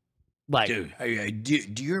 Like, dude,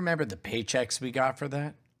 do you remember the paychecks we got for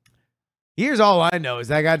that? Here's all I know is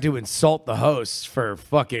I got to insult the hosts for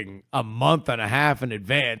fucking a month and a half in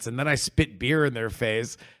advance, and then I spit beer in their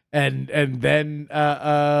face, and then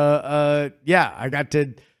yeah, I got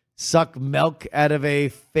to suck milk out of a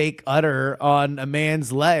fake udder on a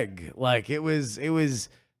man's leg. Like it was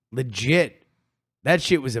legit. That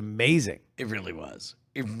shit was amazing. It really was.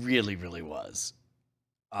 It really, really was.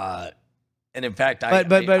 And in fact,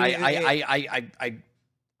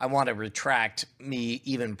 I want to retract me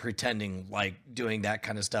even pretending like doing that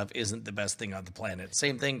kind of stuff isn't the best thing on the planet.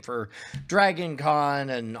 Same thing for Dragon Con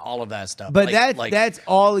and all of that stuff. But that's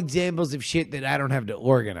all examples of shit that I don't have to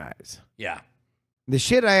organize. Yeah. The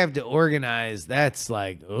shit I have to organize, that's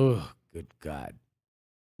like, oh, good God.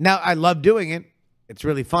 Now, I love doing it. It's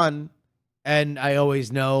really fun. And I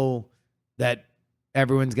always know that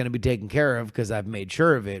everyone's going to be taken care of because I've made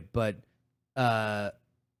sure of it. But, yeah,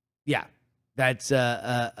 that's,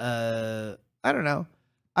 I don't know.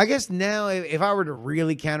 I guess now if I were to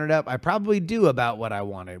really count it up, I probably do about what I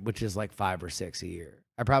wanted, which is like 5 or 6 a year.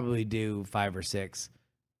 I probably do 5 or 6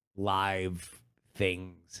 live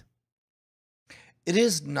things. It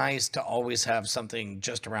is nice to always have something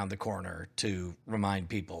just around the corner to remind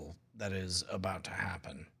people that is about to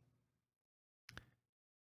happen.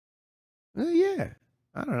 Yeah,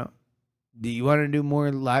 I don't know. Do you want to do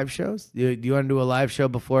more live shows? Do you want to do a live show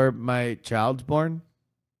before my child's born?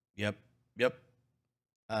 Yep.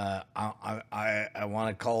 I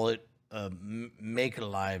want to call it Make a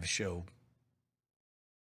Live Show.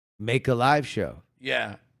 Make a live show.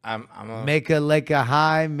 Yeah, Make a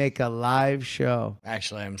live show.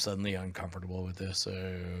 Actually, I'm suddenly uncomfortable with this.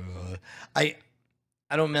 I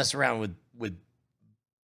don't mess around with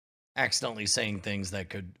accidentally saying things that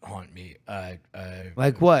could haunt me.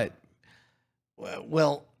 Like what?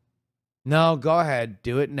 Well, no, go ahead.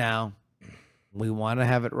 Do it now. We want to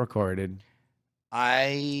have it recorded.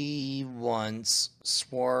 I once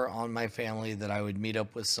swore on my family that I would meet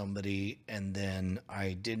up with somebody, and then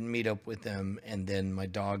I didn't meet up with them, and then my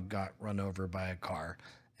dog got run over by a car.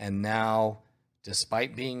 And now,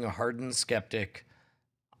 despite being a hardened skeptic,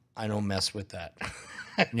 I don't mess with that.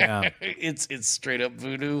 Yeah. It's straight up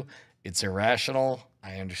voodoo. It's irrational.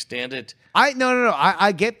 I understand it. No.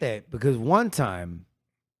 I get that because one time,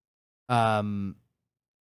 I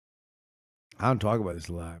don't talk about this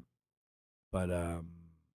a lot, but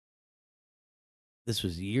this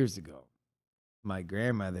was years ago. My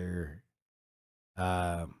grandmother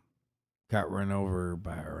got run over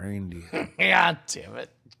by a reindeer. God damn it.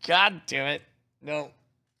 God damn it. No.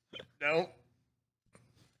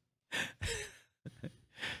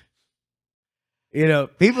 You know,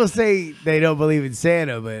 people say they don't believe in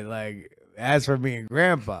Santa, but like, as for me and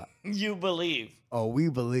Grandpa, You believe. oh, we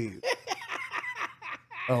believe.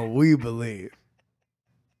 Oh, we believe.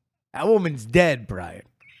 That woman's dead, Brian.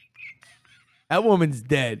 That woman's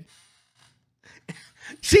dead.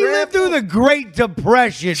 She lived through the Great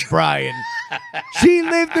Depression, Brian. She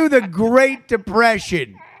lived through the Great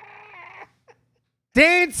Depression.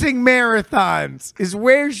 Dancing marathons is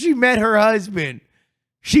where she met her husband.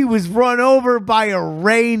 She was run over by a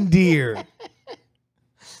reindeer.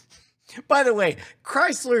 By the way,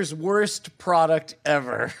 Chrysler's worst product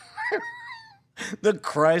ever. The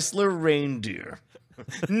Chrysler reindeer.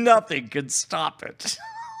 Nothing could stop it.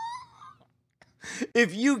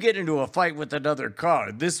 If you get into a fight with another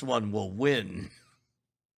car, this one will win.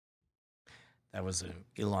 That was an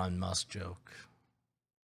Elon Musk joke.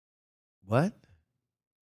 What?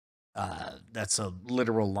 That's a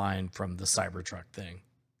literal line from the Cybertruck thing.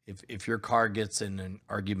 If your car gets in an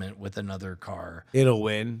argument with another car, It'll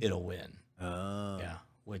win. it'll win. Oh. Yeah,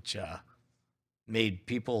 which made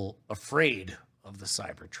people afraid of the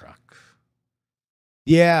Cybertruck.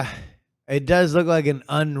 Yeah, it does look like an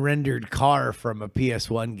unrendered car from a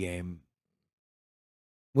PS1 game,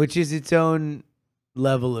 which is its own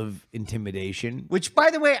level of intimidation. Which,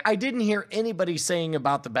 by the way, I didn't hear anybody saying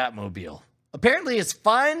about the Batmobile. Apparently, it's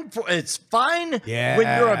fine when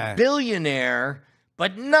you're a billionaire,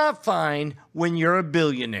 but not fine when you're a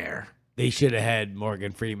billionaire. They should have had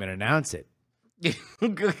Morgan Freeman announce it,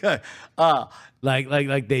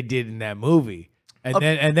 like they did in that movie,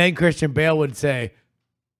 and then Christian Bale would say,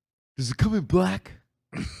 "Does it come in black?"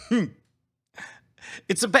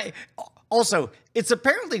 It's apparently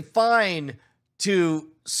fine to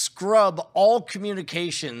scrub all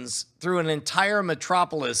communications through an entire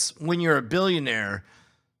metropolis when you're a billionaire,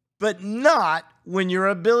 but not when you're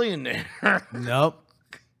a billionaire. Nope.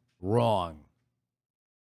 Wrong.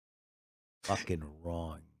 Fucking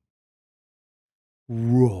wrong.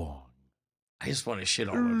 Wrong. I just want to shit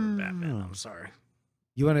all over Batman. I'm sorry.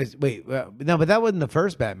 You want to wait? No, but that wasn't the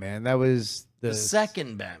first Batman. That was The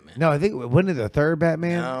second Batman. No, I think when did the third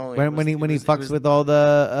Batman? No, when he it fucks was with all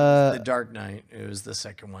the The Dark Knight. It was the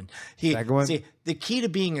second one. Second one? See, the key to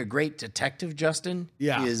being a great detective, Justin,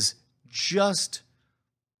 Yeah. is just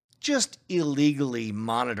illegally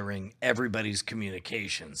monitoring everybody's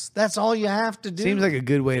communications. That's all you have to do. seems like a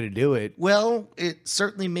good way to do it. Well, it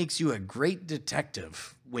certainly makes you a great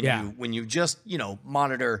detective when Yeah. you just,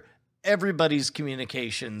 monitor everybody's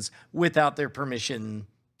communications without their permission.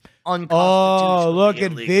 Oh, look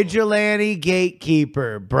at illegal. vigilante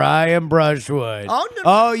gatekeeper Brian Brushwood. Oh, no.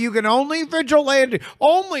 Oh, you can only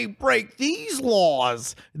break these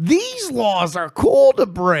laws. These laws are cool to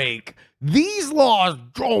break. These laws,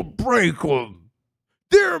 don't break them.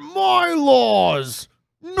 They're my laws.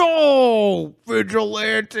 No,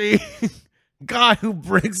 vigilante. Guy who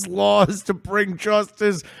breaks laws to bring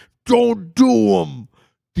justice, don't do them.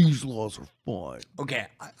 These laws are fine. Okay.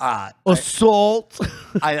 Assault,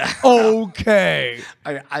 I, okay.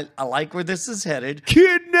 I like where this is headed.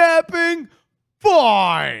 Kidnapping,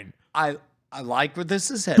 fine. I like where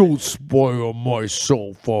this is headed. Don't spoil my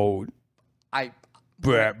cell phone, I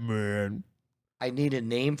Batman. I need a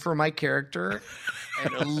name for my character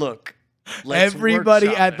and a look. Let's Everybody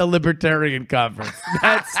workshop at it. the Libertarian Conference.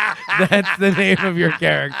 That's the name of your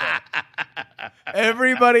character.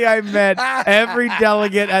 Everybody I met, every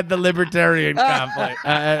delegate at the Libertarian conference.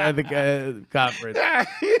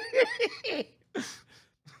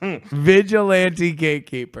 Vigilante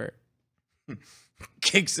gatekeeper.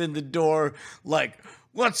 Kicks in the door like,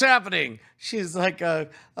 what's happening? She's like, I'm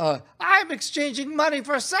exchanging money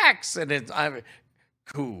for sex. And I'm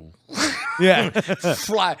cool. Yeah.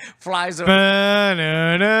 Flies over.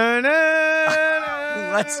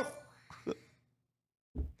 Let's.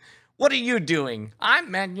 What are you doing? I'm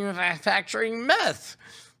manufacturing meth.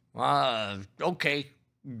 Okay.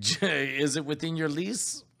 Is it within your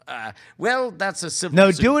lease? Well, that's a civil. No,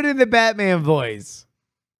 suit. do it in the Batman voice.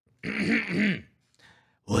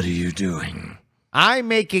 What are you doing? I'm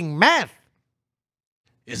making meth.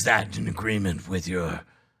 Is that in agreement with your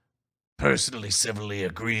personally civilly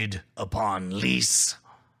agreed upon lease?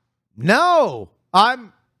 No,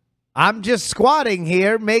 I'm just squatting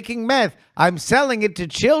here making meth. I'm selling it to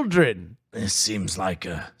children. This seems like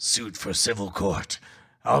a suit for civil court.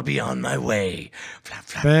 I'll be on my way. Flap,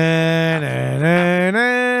 flap.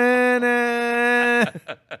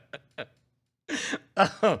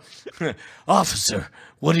 Officer,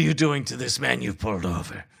 what are you doing to this man you pulled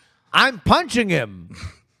over? I'm punching him.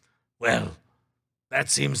 Well, that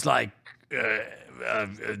seems like.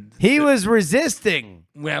 He was resisting.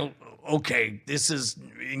 Well, okay, this is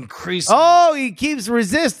increasing. Oh, he keeps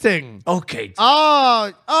resisting. Okay.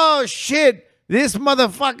 Oh, shit. This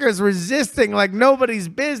motherfucker's resisting like nobody's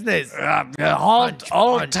business. All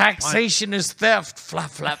punch, taxation is theft. Flap,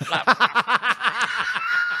 flap, flap.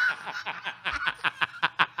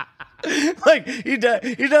 Like he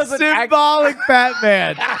doesn't Symbolic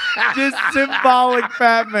Batman. Just symbolic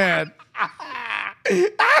Batman.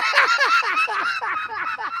 Wait,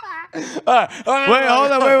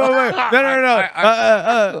 hold on.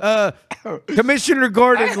 Wait. No. Commissioner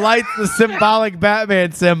Gordon lights the symbolic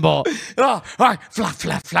Batman symbol. All right, flap,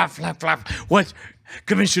 flap, flap, flap, flap. What,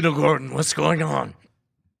 Commissioner Gordon? What's going on?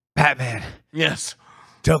 Batman. Yes,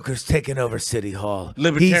 Joker's taking over City Hall.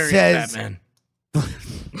 Libertarian He says, Batman.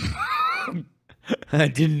 I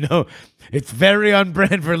didn't know. It's very on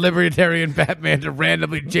brand for Libertarian Batman to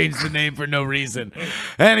randomly change the name for no reason.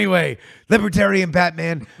 Anyway, Libertarian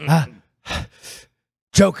Batman,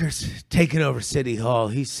 Joker's taking over City Hall.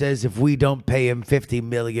 He says if we don't pay him $50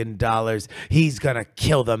 million, he's going to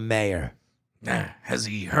kill the mayor. Has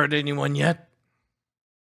he hurt anyone yet?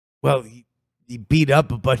 Well, he beat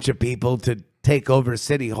up a bunch of people to take over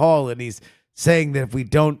City Hall, and he's saying that if we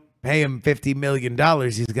don't pay him $50 million,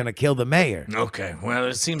 he's going to kill the mayor. Okay, well,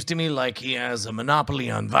 it seems to me like he has a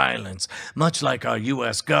monopoly on violence, much like our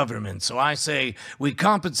U.S. government. So I say we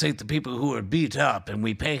compensate the people who are beat up, and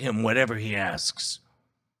we pay him whatever he asks.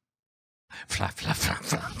 Flap, flap, flap,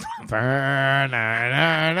 flap.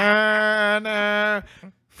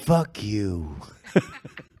 Fuck you.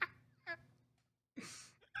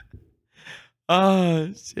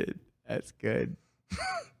 Oh, shit. That's good.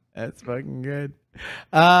 That's fucking good.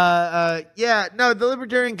 Yeah, no, the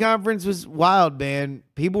Libertarian Conference was wild, man.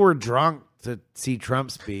 People were drunk to see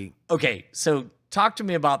Trump speak. Okay, so talk to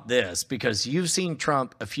me about this, because you've seen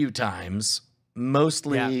Trump a few times.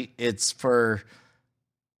 Mostly it's for,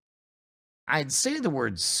 I'd say the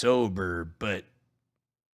word sober, but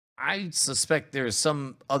I suspect there's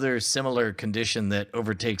some other similar condition that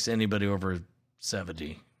overtakes anybody over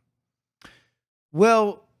 70.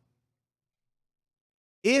 Well,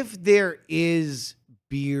 if there is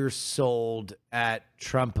beer sold at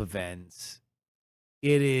Trump events,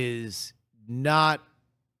 it is not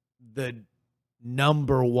the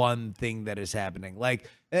number one thing that is happening. Like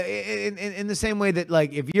in the same way that,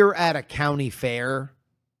 like, if you're at a county fair,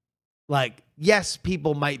 like, yes,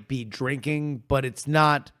 people might be drinking, but it's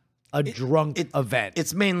not a drunk event.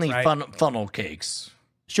 It's mainly right? funnel cakes.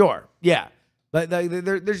 Sure, yeah, but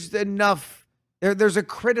there's enough. There's a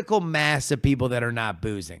critical mass of people that are not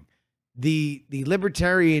boozing. The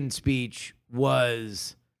libertarian speech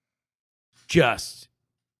was just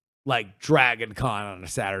like Dragon Con on a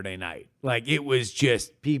Saturday night. Like, it was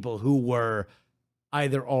just people who were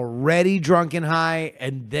either already drunk and high,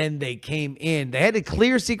 and then they came in. They had to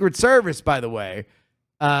clear Secret Service, by the way,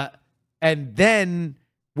 and then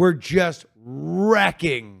were just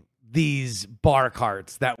wrecking these bar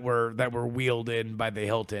carts that were wheeled in by the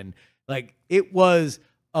Hilton. Like, it was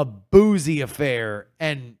a boozy affair,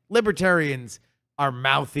 and libertarians are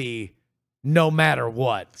mouthy no matter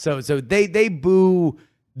what. So they boo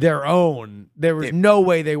their own. There was no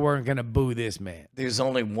way they weren't going to boo this man. There's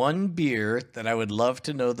only one beer that I would love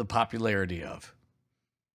to know the popularity of.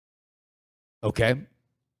 Okay.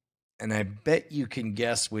 And I bet you can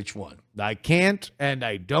guess which one. I can't, and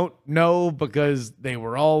I don't know because they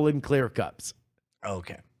were all in clear cups.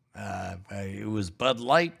 Okay. It was Bud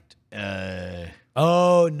Light.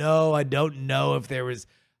 Oh, no, I don't know if there was.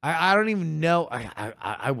 I don't even know.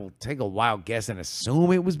 I will take a wild guess and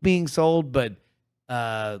assume it was being sold, but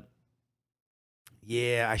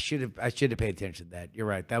yeah, I should have paid attention to that. You're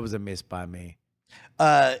right. That was a miss by me.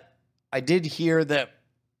 I did hear that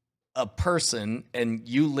a person, and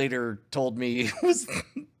you later told me it was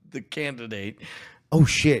the candidate. Oh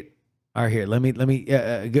shit! All right, here. Let me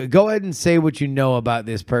go ahead and say what you know about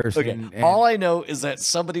this person. Okay. All I know is that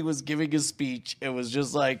somebody was giving a speech. It was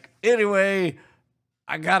just like, anyway,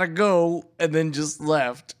 I gotta go, and then just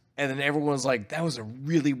left. And then everyone was like, that was a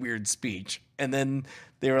really weird speech. And then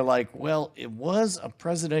they were like, well, it was a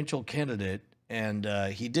presidential candidate. And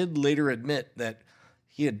he did later admit that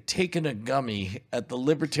he had taken a gummy at the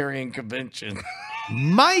Libertarian Convention.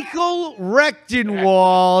 Michael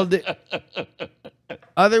Rechtenwald,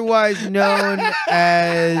 otherwise known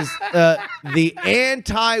as the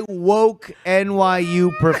anti-woke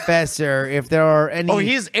NYU professor. If there are any... Oh,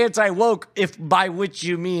 he's anti-woke, if by which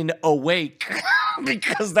you mean awake,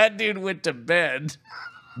 because that dude went to bed.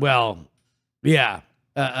 Well, yeah.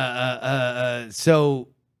 So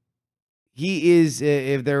he is,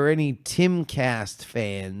 if there are any Timcast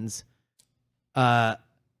fans,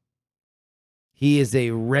 he is a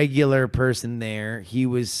regular person there. He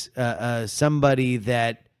was somebody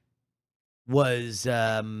that was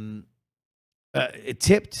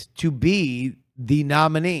tipped to be the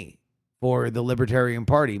nominee for the Libertarian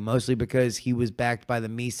Party, mostly because he was backed by the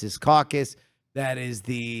Mises Caucus. That is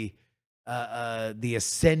the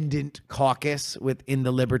ascendant caucus within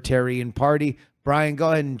the Libertarian Party. Brian,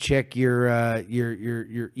 go ahead and check your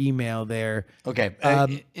email there. Okay.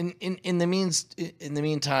 In the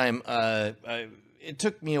meantime, it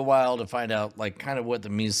took me a while to find out, like, kind of what the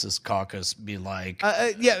Mises Caucus be like.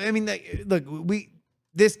 Yeah, I mean, look,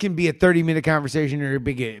 this can be a 30-minute conversation or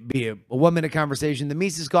be a 1-minute conversation. The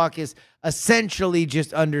Mises Caucus essentially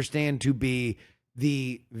just understand to be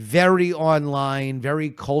the very online, very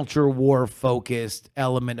culture war focused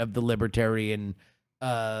element of the libertarian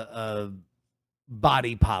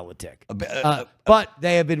body politic. But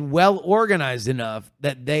they have been well organized enough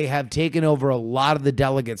that they have taken over a lot of the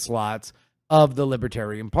delegate slots of the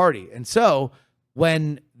Libertarian Party. And so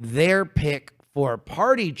when their pick for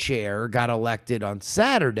party chair got elected on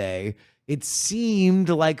Saturday, it seemed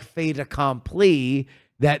like fait accompli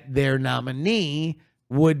that their nominee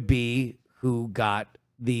would be who got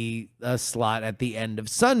the slot at the end of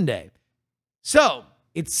Sunday. So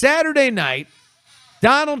it's Saturday night.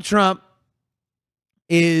 Donald Trump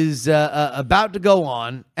is about to go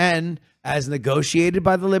on, and as negotiated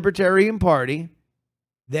by the Libertarian Party,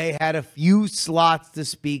 they had a few slots to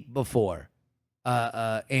speak before.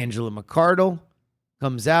 Angela McArdle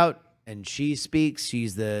comes out, and she speaks.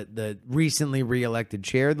 She's the recently reelected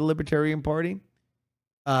chair of the Libertarian Party.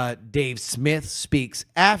 Dave Smith speaks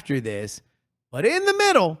after this, but in the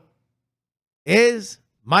middle is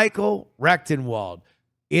Michael Rechtenwald.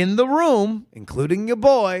 In the room, including your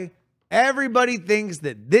boy, everybody thinks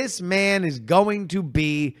that this man is going to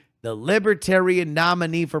be the Libertarian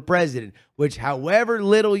nominee for president, which, however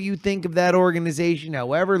little you think of that organization,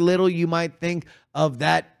 however little you might think of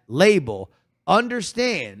that label,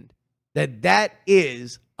 understand that that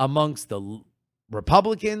is amongst the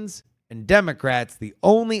Republicans and Democrats, the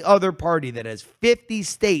only other party that has 50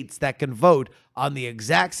 states that can vote on the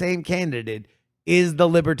exact same candidate is the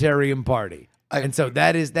Libertarian Party. And so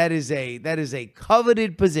that is a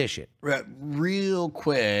coveted position. Real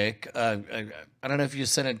quick, I don't know if you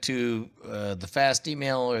sent it to the fast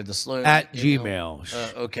email or the slow At email.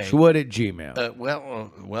 Gmail. Okay. Schwood at Gmail.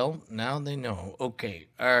 Well, now they know. Okay.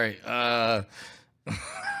 All right.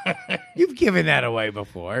 You've given that away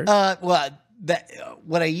before.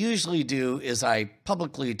 What I usually do is I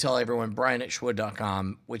publicly tell everyone Brian at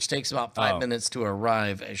Schwood.com, which takes about 5 minutes to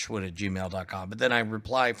arrive at Schwood at gmail.com. But then I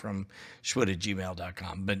reply from Schwood at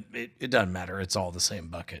gmail.com. But it doesn't matter. It's all the same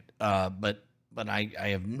bucket. But I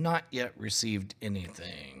have not yet received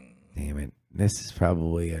anything. Damn it. This is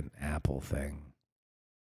probably an Apple thing.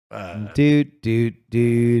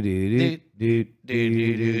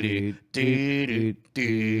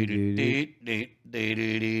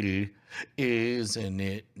 Isn't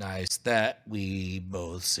it nice that we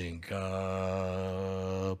both sync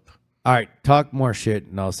up? All right, talk more shit,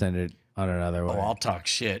 and I'll send it on another way. Oh, I'll talk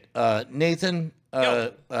shit. Nathan,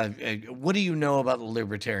 what do you know about the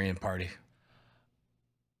Libertarian Party?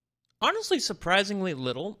 Honestly, surprisingly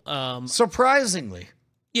little. Surprisingly.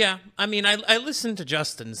 Yeah, I mean, I listened to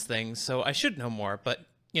Justin's things, so I should know more, but,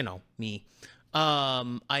 you know, me.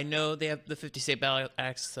 I know they have the 50-state ballot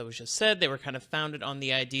acts that was just said. They were kind of founded on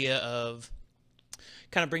the idea of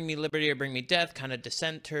kind of bring me liberty or bring me death, kind of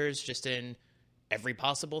dissenters just in every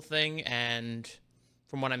possible thing. And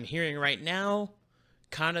from what I'm hearing right now,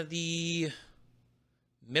 kind of the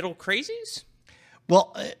middle crazies?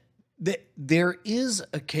 Well, there is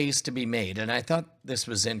a case to be made, and I thought this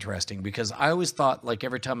was interesting because I always thought, like,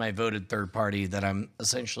 every time I voted third party that I'm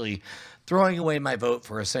essentially throwing away my vote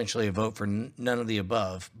for essentially a vote for none of the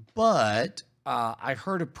above. But I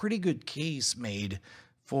heard a pretty good case made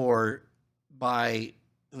by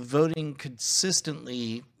voting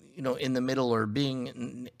consistently, you know, in the middle or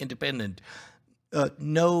being independent.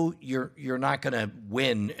 No, you're not going to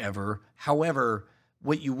win ever. However,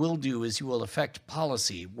 what you will do is you will affect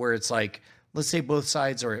policy where it's like, let's say both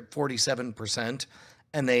sides are at 47%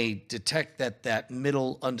 and they detect that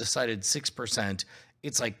middle undecided 6%.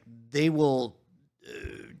 It's like they will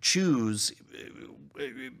choose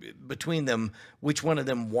between them which one of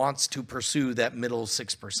them wants to pursue that middle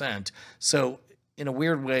 6%. So in a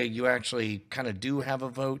weird way, you actually kind of do have a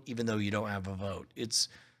vote, even though you don't have a vote. It's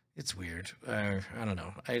weird. I don't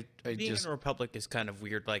know. Being in a republic is kind of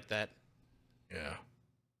weird like that. Yeah.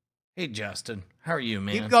 Hey, Justin, how are you,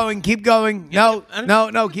 man? Keep going. No,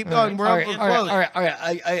 keep going. We're all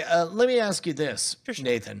right. Let me ask you this,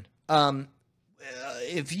 Nathan.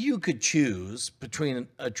 If you could choose between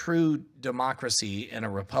a true democracy and a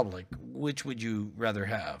republic, which would you rather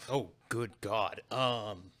have? Oh, good God.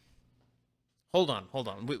 Hold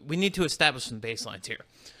on. We need to establish some baselines here.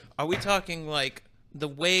 Are we talking like the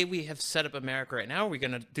way we have set up America right now? Or are we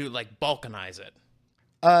going to do like balkanize it?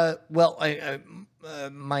 Well,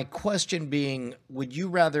 my question being, would you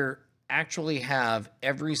rather actually have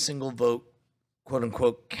every single vote, quote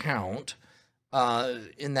unquote, count,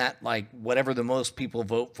 in that, like, whatever the most people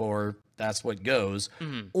vote for, that's what goes?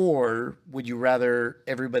 Mm-hmm. Or would you rather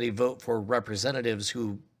everybody vote for representatives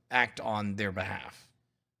who act on their behalf?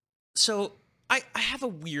 So I have a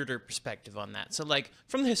weirder perspective on that. So, like,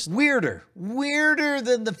 from the weirder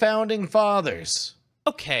than the founding fathers.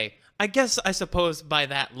 Okay. I suppose by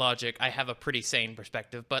that logic, I have a pretty sane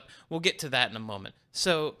perspective, but we'll get to that in a moment.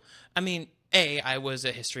 So, I mean, I was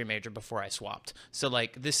a history major before I swapped. So,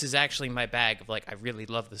 like, this is actually my bag of, like, I really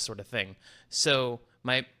love this sort of thing. So,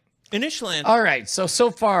 my initial answer... All right, so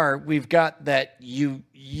far, we've got that you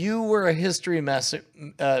were a history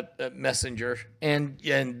messenger, and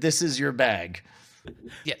this is your bag.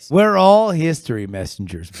 Yes. We're all history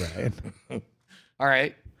messengers, Brian. All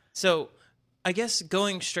right. So... I guess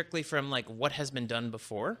going strictly from, like, what has been done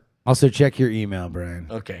before. Also, check your email, Brian.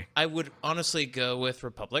 Okay. I would honestly go with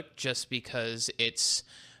Republic just because it's,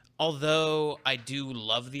 although I do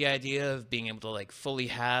love the idea of being able to, like, fully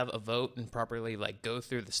have a vote and properly, like, go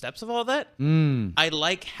through the steps of all that, I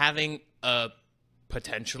like having a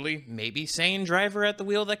potentially maybe sane driver at the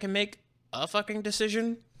wheel that can make a fucking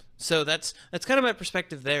decision. So that's kind of my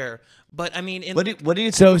perspective there. But, I mean... What do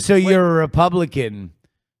you So you're a Republican...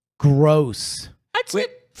 Gross.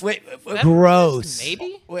 Wait. Gross.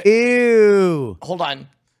 Maybe? Ew. Hold on.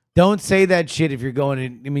 Don't say that shit if you're going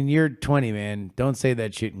in. I mean, you're 20, man. Don't say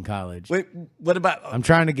that shit in college. Wait, what about... I'm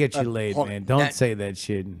trying to get you laid, man. Don't say that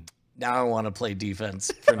shit. Now I want to play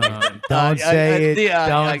defense for Nathan. Don't say it.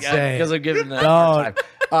 Don't say it. Because I'm giving that hard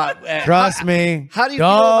time. Trust me. How do you feel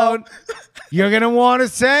about... You're going to want to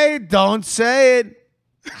say it. Don't say it.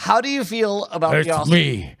 How do you feel about the It's Austin?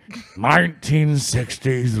 me,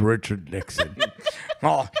 1960s Richard Nixon.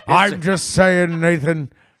 Oh, I'm just saying,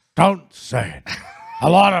 Nathan, don't say it. A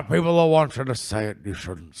lot of people will want you to say it. You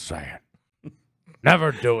shouldn't say it.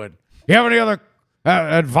 Never do it. You have any other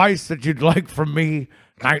advice that you'd like from me,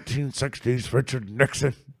 1960s Richard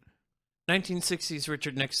Nixon? 1960s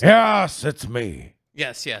Richard Nixon. Yes, it's me.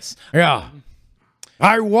 Yes, yes. Yeah.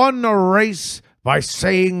 I won a race by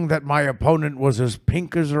saying that my opponent was as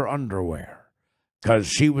pink as her underwear because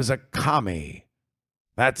she was a commie.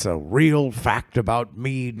 That's a real fact about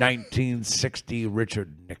me, 1960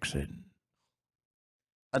 Richard Nixon.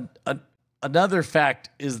 Another fact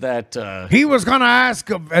is that He was going to ask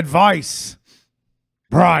advice,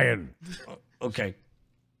 Brian. okay.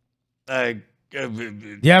 You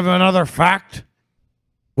have another fact?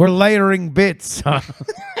 We're layering bits, huh?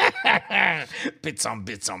 Bits on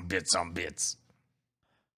bits on bits on bits.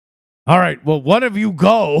 All right, well, one of you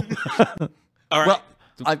go. All right. Well,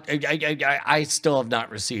 I still have not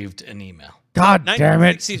received an email. God damn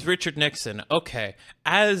it. 1960s Richard Nixon. Okay.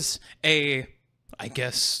 As a, I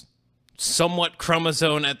guess, somewhat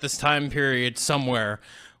chromosome at this time period somewhere,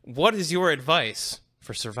 what is your advice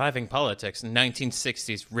for surviving politics in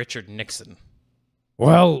 1960s Richard Nixon?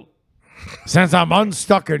 Well, since I'm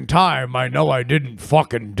unstuck in time, I know I didn't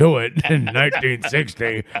fucking do it in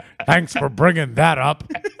 1960. Thanks for bringing that up.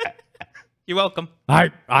 You're welcome.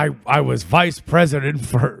 I was vice president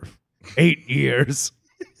for 8 years.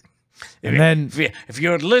 And then If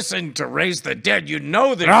you had listened to Raise the Dead, you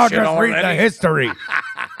know this I'll shit just already. read the history.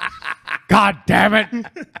 God damn it.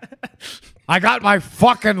 I got my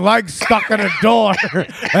fucking legs stuck in a door,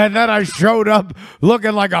 and then I showed up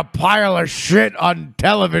looking like a pile of shit on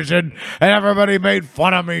television, and everybody made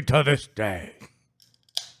fun of me to this day.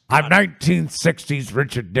 I'm 1960s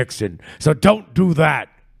Richard Nixon, so don't do that.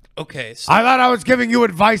 Okay. So, I thought I was giving you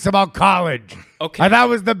advice about college. Okay. And that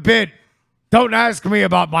was the bit. Don't ask me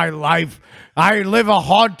about my life. I live a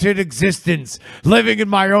haunted existence, living in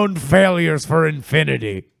my own failures for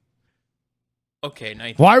infinity. okay.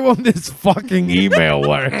 19. Why won't this fucking email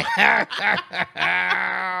work?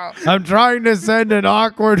 I'm trying to send an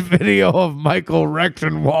awkward video of Michael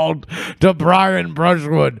Rectenwald to Brian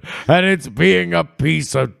Brushwood, and it's being a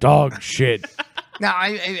piece of dog shit. Now,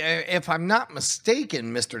 if I'm not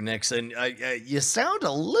mistaken, Mr. Nixon, you sound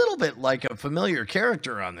a little bit like a familiar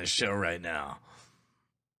character on this show right now.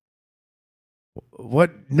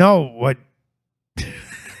 What? No, what?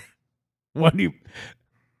 What do you...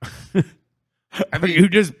 Are you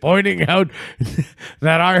just pointing out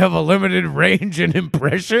that I have a limited range in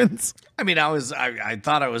impressions? I mean, I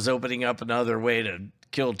thought I was opening up another way to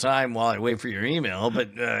kill time while I wait for your email,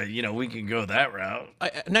 but we can go that route.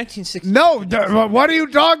 1960. No, what are you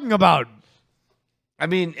talking about? I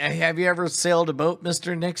mean, have you ever sailed a boat,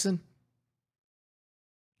 Mr. Nixon?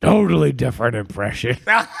 Totally different impression.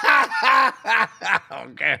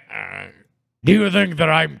 Okay. Do you think that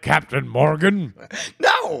I'm Captain Morgan?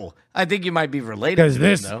 No, I think you might be related Because to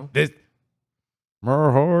this, him, this,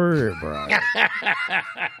 Brian.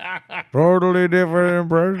 Totally different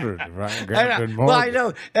impression. If I'm Captain Morgan. Well, I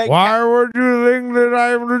know. Why would you think that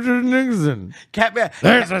I'm Richard Nixon?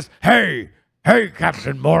 Hey,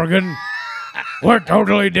 Captain Morgan. We're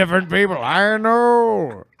totally different people. I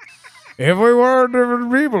know. If we were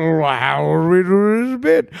different people, how would we do this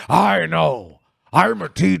bit? I know. I'm a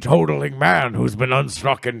teetotaling man who's been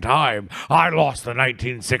unstuck in time. I lost the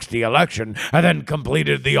 1960 election and then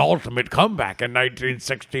completed the ultimate comeback in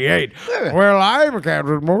 1968. Well, I'm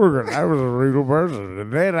Captain Morgan. I was a real person.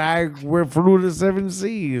 And then I flew the 7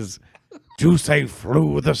 seas. Did you say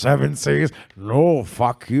flew the 7 seas? No,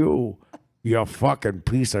 fuck you. You fucking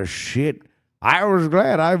piece of shit. I was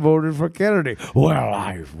glad I voted for Kennedy. Well,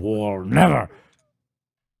 I will never.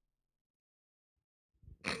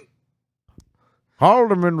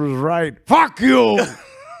 Haldeman was right. Fuck you!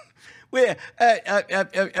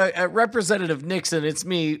 Representative Nixon, it's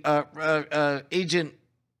me, Agent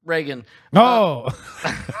Reagan. No.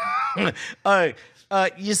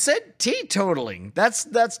 You said teetotaling.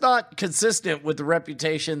 That's not consistent with the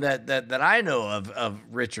reputation that I know of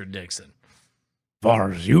Richard Nixon.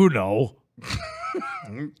 Far as you know.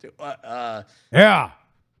 Yeah.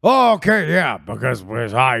 Oh, okay, yeah, because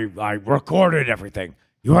I recorded everything.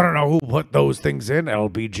 You want to know who put those things in?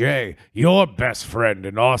 LBJ, your best friend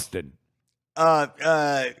in Austin.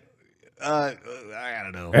 I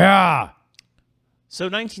don't know. Yeah.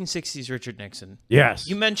 So 1960s Richard Nixon. Yes.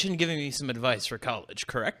 You mentioned giving me some advice for college,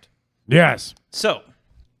 correct? Yes. So,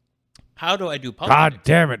 how do I do politics? God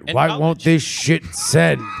damn it. in Why college? won't this shit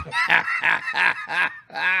send?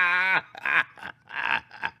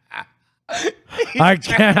 I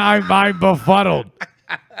can't. I'm befuddled.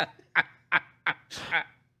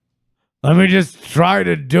 Let me just try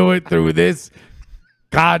to do it through this.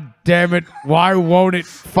 God damn it. Why won't it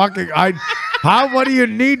fucking... what do you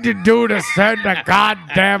need to do to send a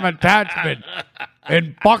goddamn attachment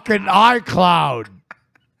in fucking iCloud?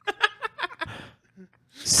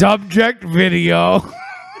 Subject video.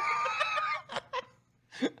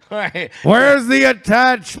 All right. Where's the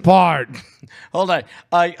attached part? Hold on.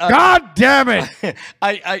 God damn it.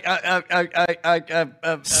 I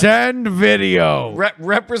Send video.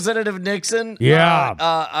 Representative Nixon. Yeah.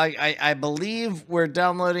 I believe we're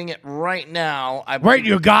downloading it right now. Wait,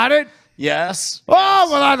 you got it? Yes. Oh,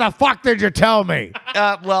 well, how the fuck did you tell me?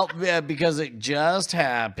 Because it just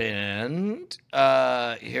happened.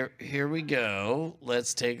 Here we go.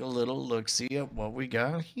 Let's take a little look-see at what we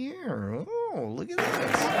got here. Oh, look at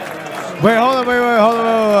this. Wait, hold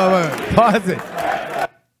on. Wait. Pause it.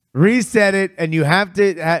 Reset it, and you have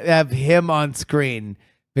to have him on screen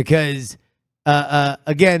because,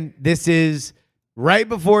 again, this is right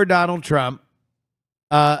before Donald Trump.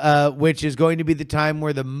 Which is going to be the time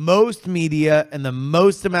where the most media and the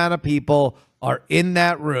most amount of people are in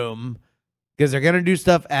that room because they're going to do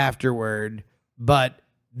stuff afterward. But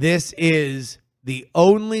this is the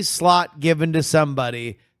only slot given to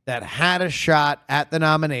somebody that had a shot at the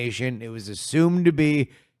nomination. It was assumed to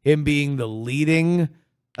be him being the leading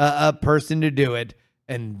person to do it.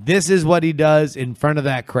 And this is what he does in front of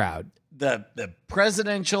that crowd. The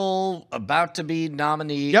presidential about to be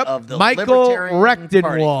nominee of the Michael Libertarian Rectenwald.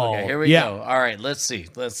 Party. Okay, here we go. All right, let's see.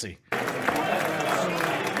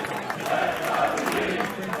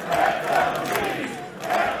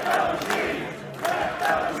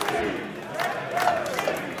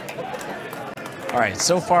 All right,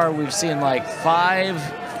 so far we've seen like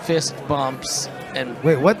 5 fist bumps and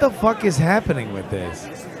Wait, what the fuck is happening with this?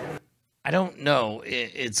 I don't know.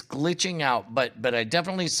 It's glitching out, but I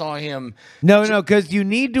definitely saw him. No, because you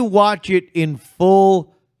need to watch it in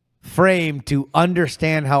full frame to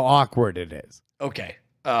understand how awkward it is. Okay.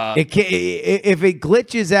 If it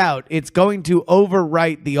glitches out, it's going to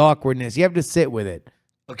overwrite the awkwardness. You have to sit with it.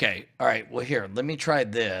 Okay. All right. Well, here, let me try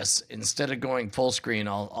this. Instead of going full screen,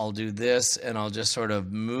 I'll do this, and I'll just sort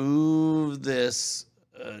of move this.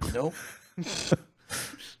 Nope.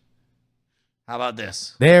 How about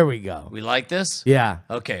this? There we go. We like this? Yeah.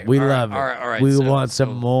 Okay. We all right, love it. All right. We want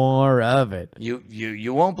some more of it.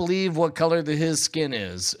 You won't believe what color his skin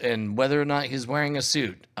is and whether or not he's wearing a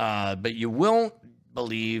suit. But you won't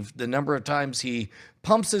believe the number of times he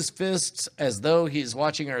pumps his fists as though he's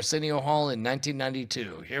watching Arsenio Hall in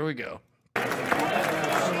 1992. Here we go.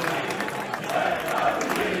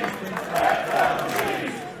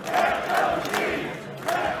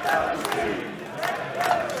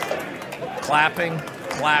 Clapping,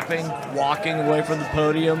 walking away from the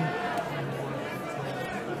podium,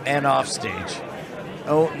 and off stage.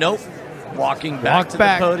 Oh, nope. Walking back to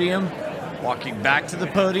the podium. Walking back to the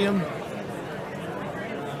podium.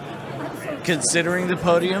 Considering the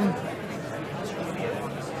podium.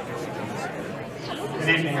 Good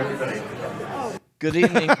evening, everybody. Good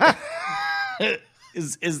evening.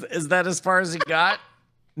 Is that as far as he got?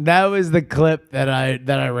 That was the clip that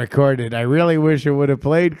I recorded. I really wish it would have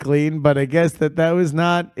played clean, but I guess that was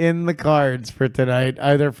not in the cards for tonight,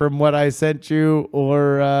 either from what I sent you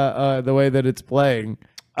or the way that it's playing.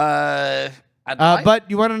 But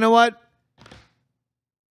you want to know what?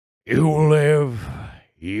 You live,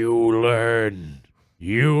 you learn,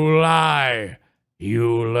 you lie,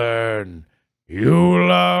 you learn, you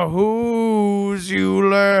lose, you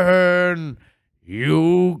learn,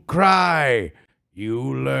 you cry,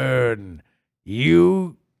 you learn,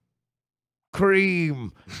 you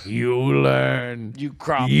cream, you learn, you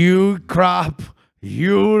crop, you crop,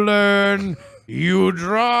 you learn, you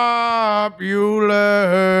drop, you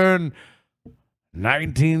learn.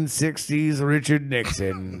 1960s Richard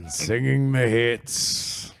Nixon singing the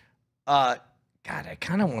hits. God, I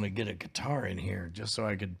kind of want to get a guitar in here just so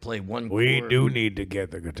I could play one We chord. do need to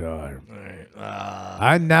get the guitar. All right.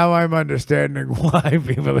 And now I'm understanding why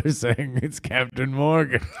people are saying it's Captain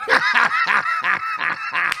Morgan.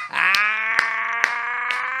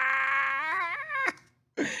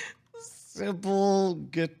 Simple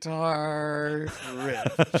guitar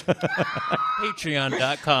riff.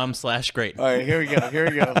 Patreon.com/great. All right, here we go.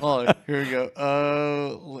 Hold on. Here we go.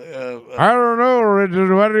 I don't know,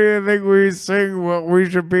 Richard. What do you think we sing? What we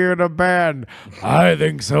should be in a band? I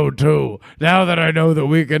think so too. Now that I know that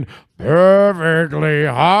we can perfectly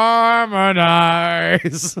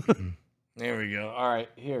harmonize. There we go. All right,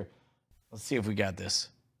 here. Let's see if we got this.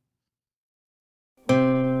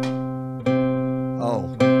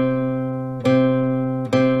 Oh.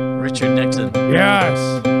 Richard Nixon.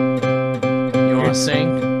 Yes, You want to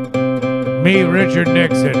sing? me, Richard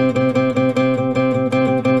Nixon.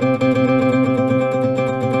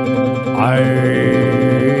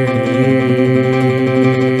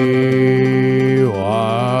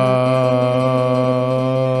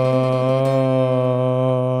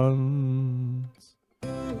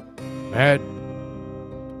 Met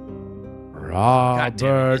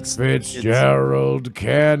Robert Fitzgerald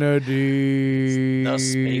Kennedy. Thus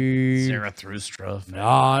spake Zarathustra.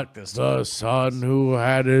 Not the son who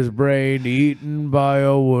had his brain eaten by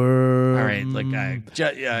a worm. All right, look,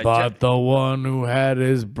 but the one who had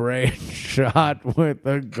his brain shot with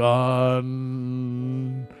a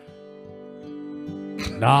gun.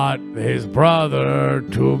 Not his brother.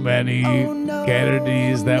 Too many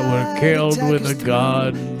Kennedys that were killed with a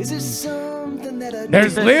gun.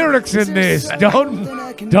 There's lyrics in this.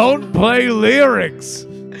 Don't play lyrics.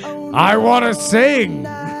 I want to sing.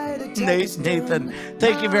 Nathan,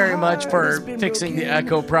 thank you very much for fixing the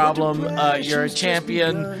echo problem. You're a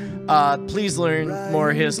champion. Please learn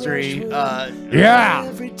more history. Yeah.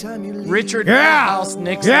 Richard House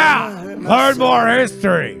Nixon. Yeah. Learn more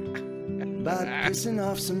history.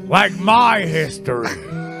 Like my history.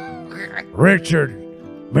 Richard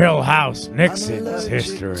Milhouse Nixon's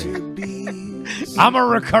history. I'm a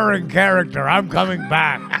recurring character. I'm coming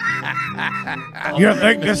back. You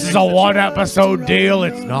think this is a one-episode deal?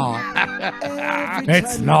 It's not.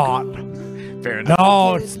 It's not. Fair enough.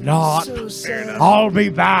 No, it's not. I'll be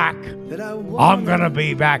back. I'm gonna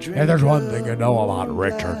be back. And there's one thing you know about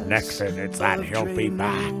Richard Nixon. It's that he'll be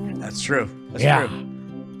back. That's true. That's Yeah. true.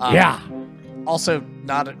 Yeah. Also,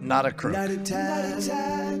 not a crook.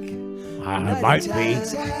 I might be.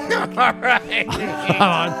 All right.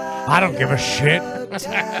 I don't give a shit.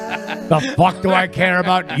 The fuck do I care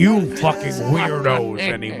about you fucking weirdos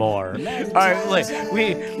anymore? All right, look,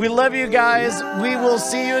 we love you guys. We will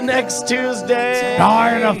see you next Tuesday.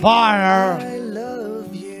 Die in a fire.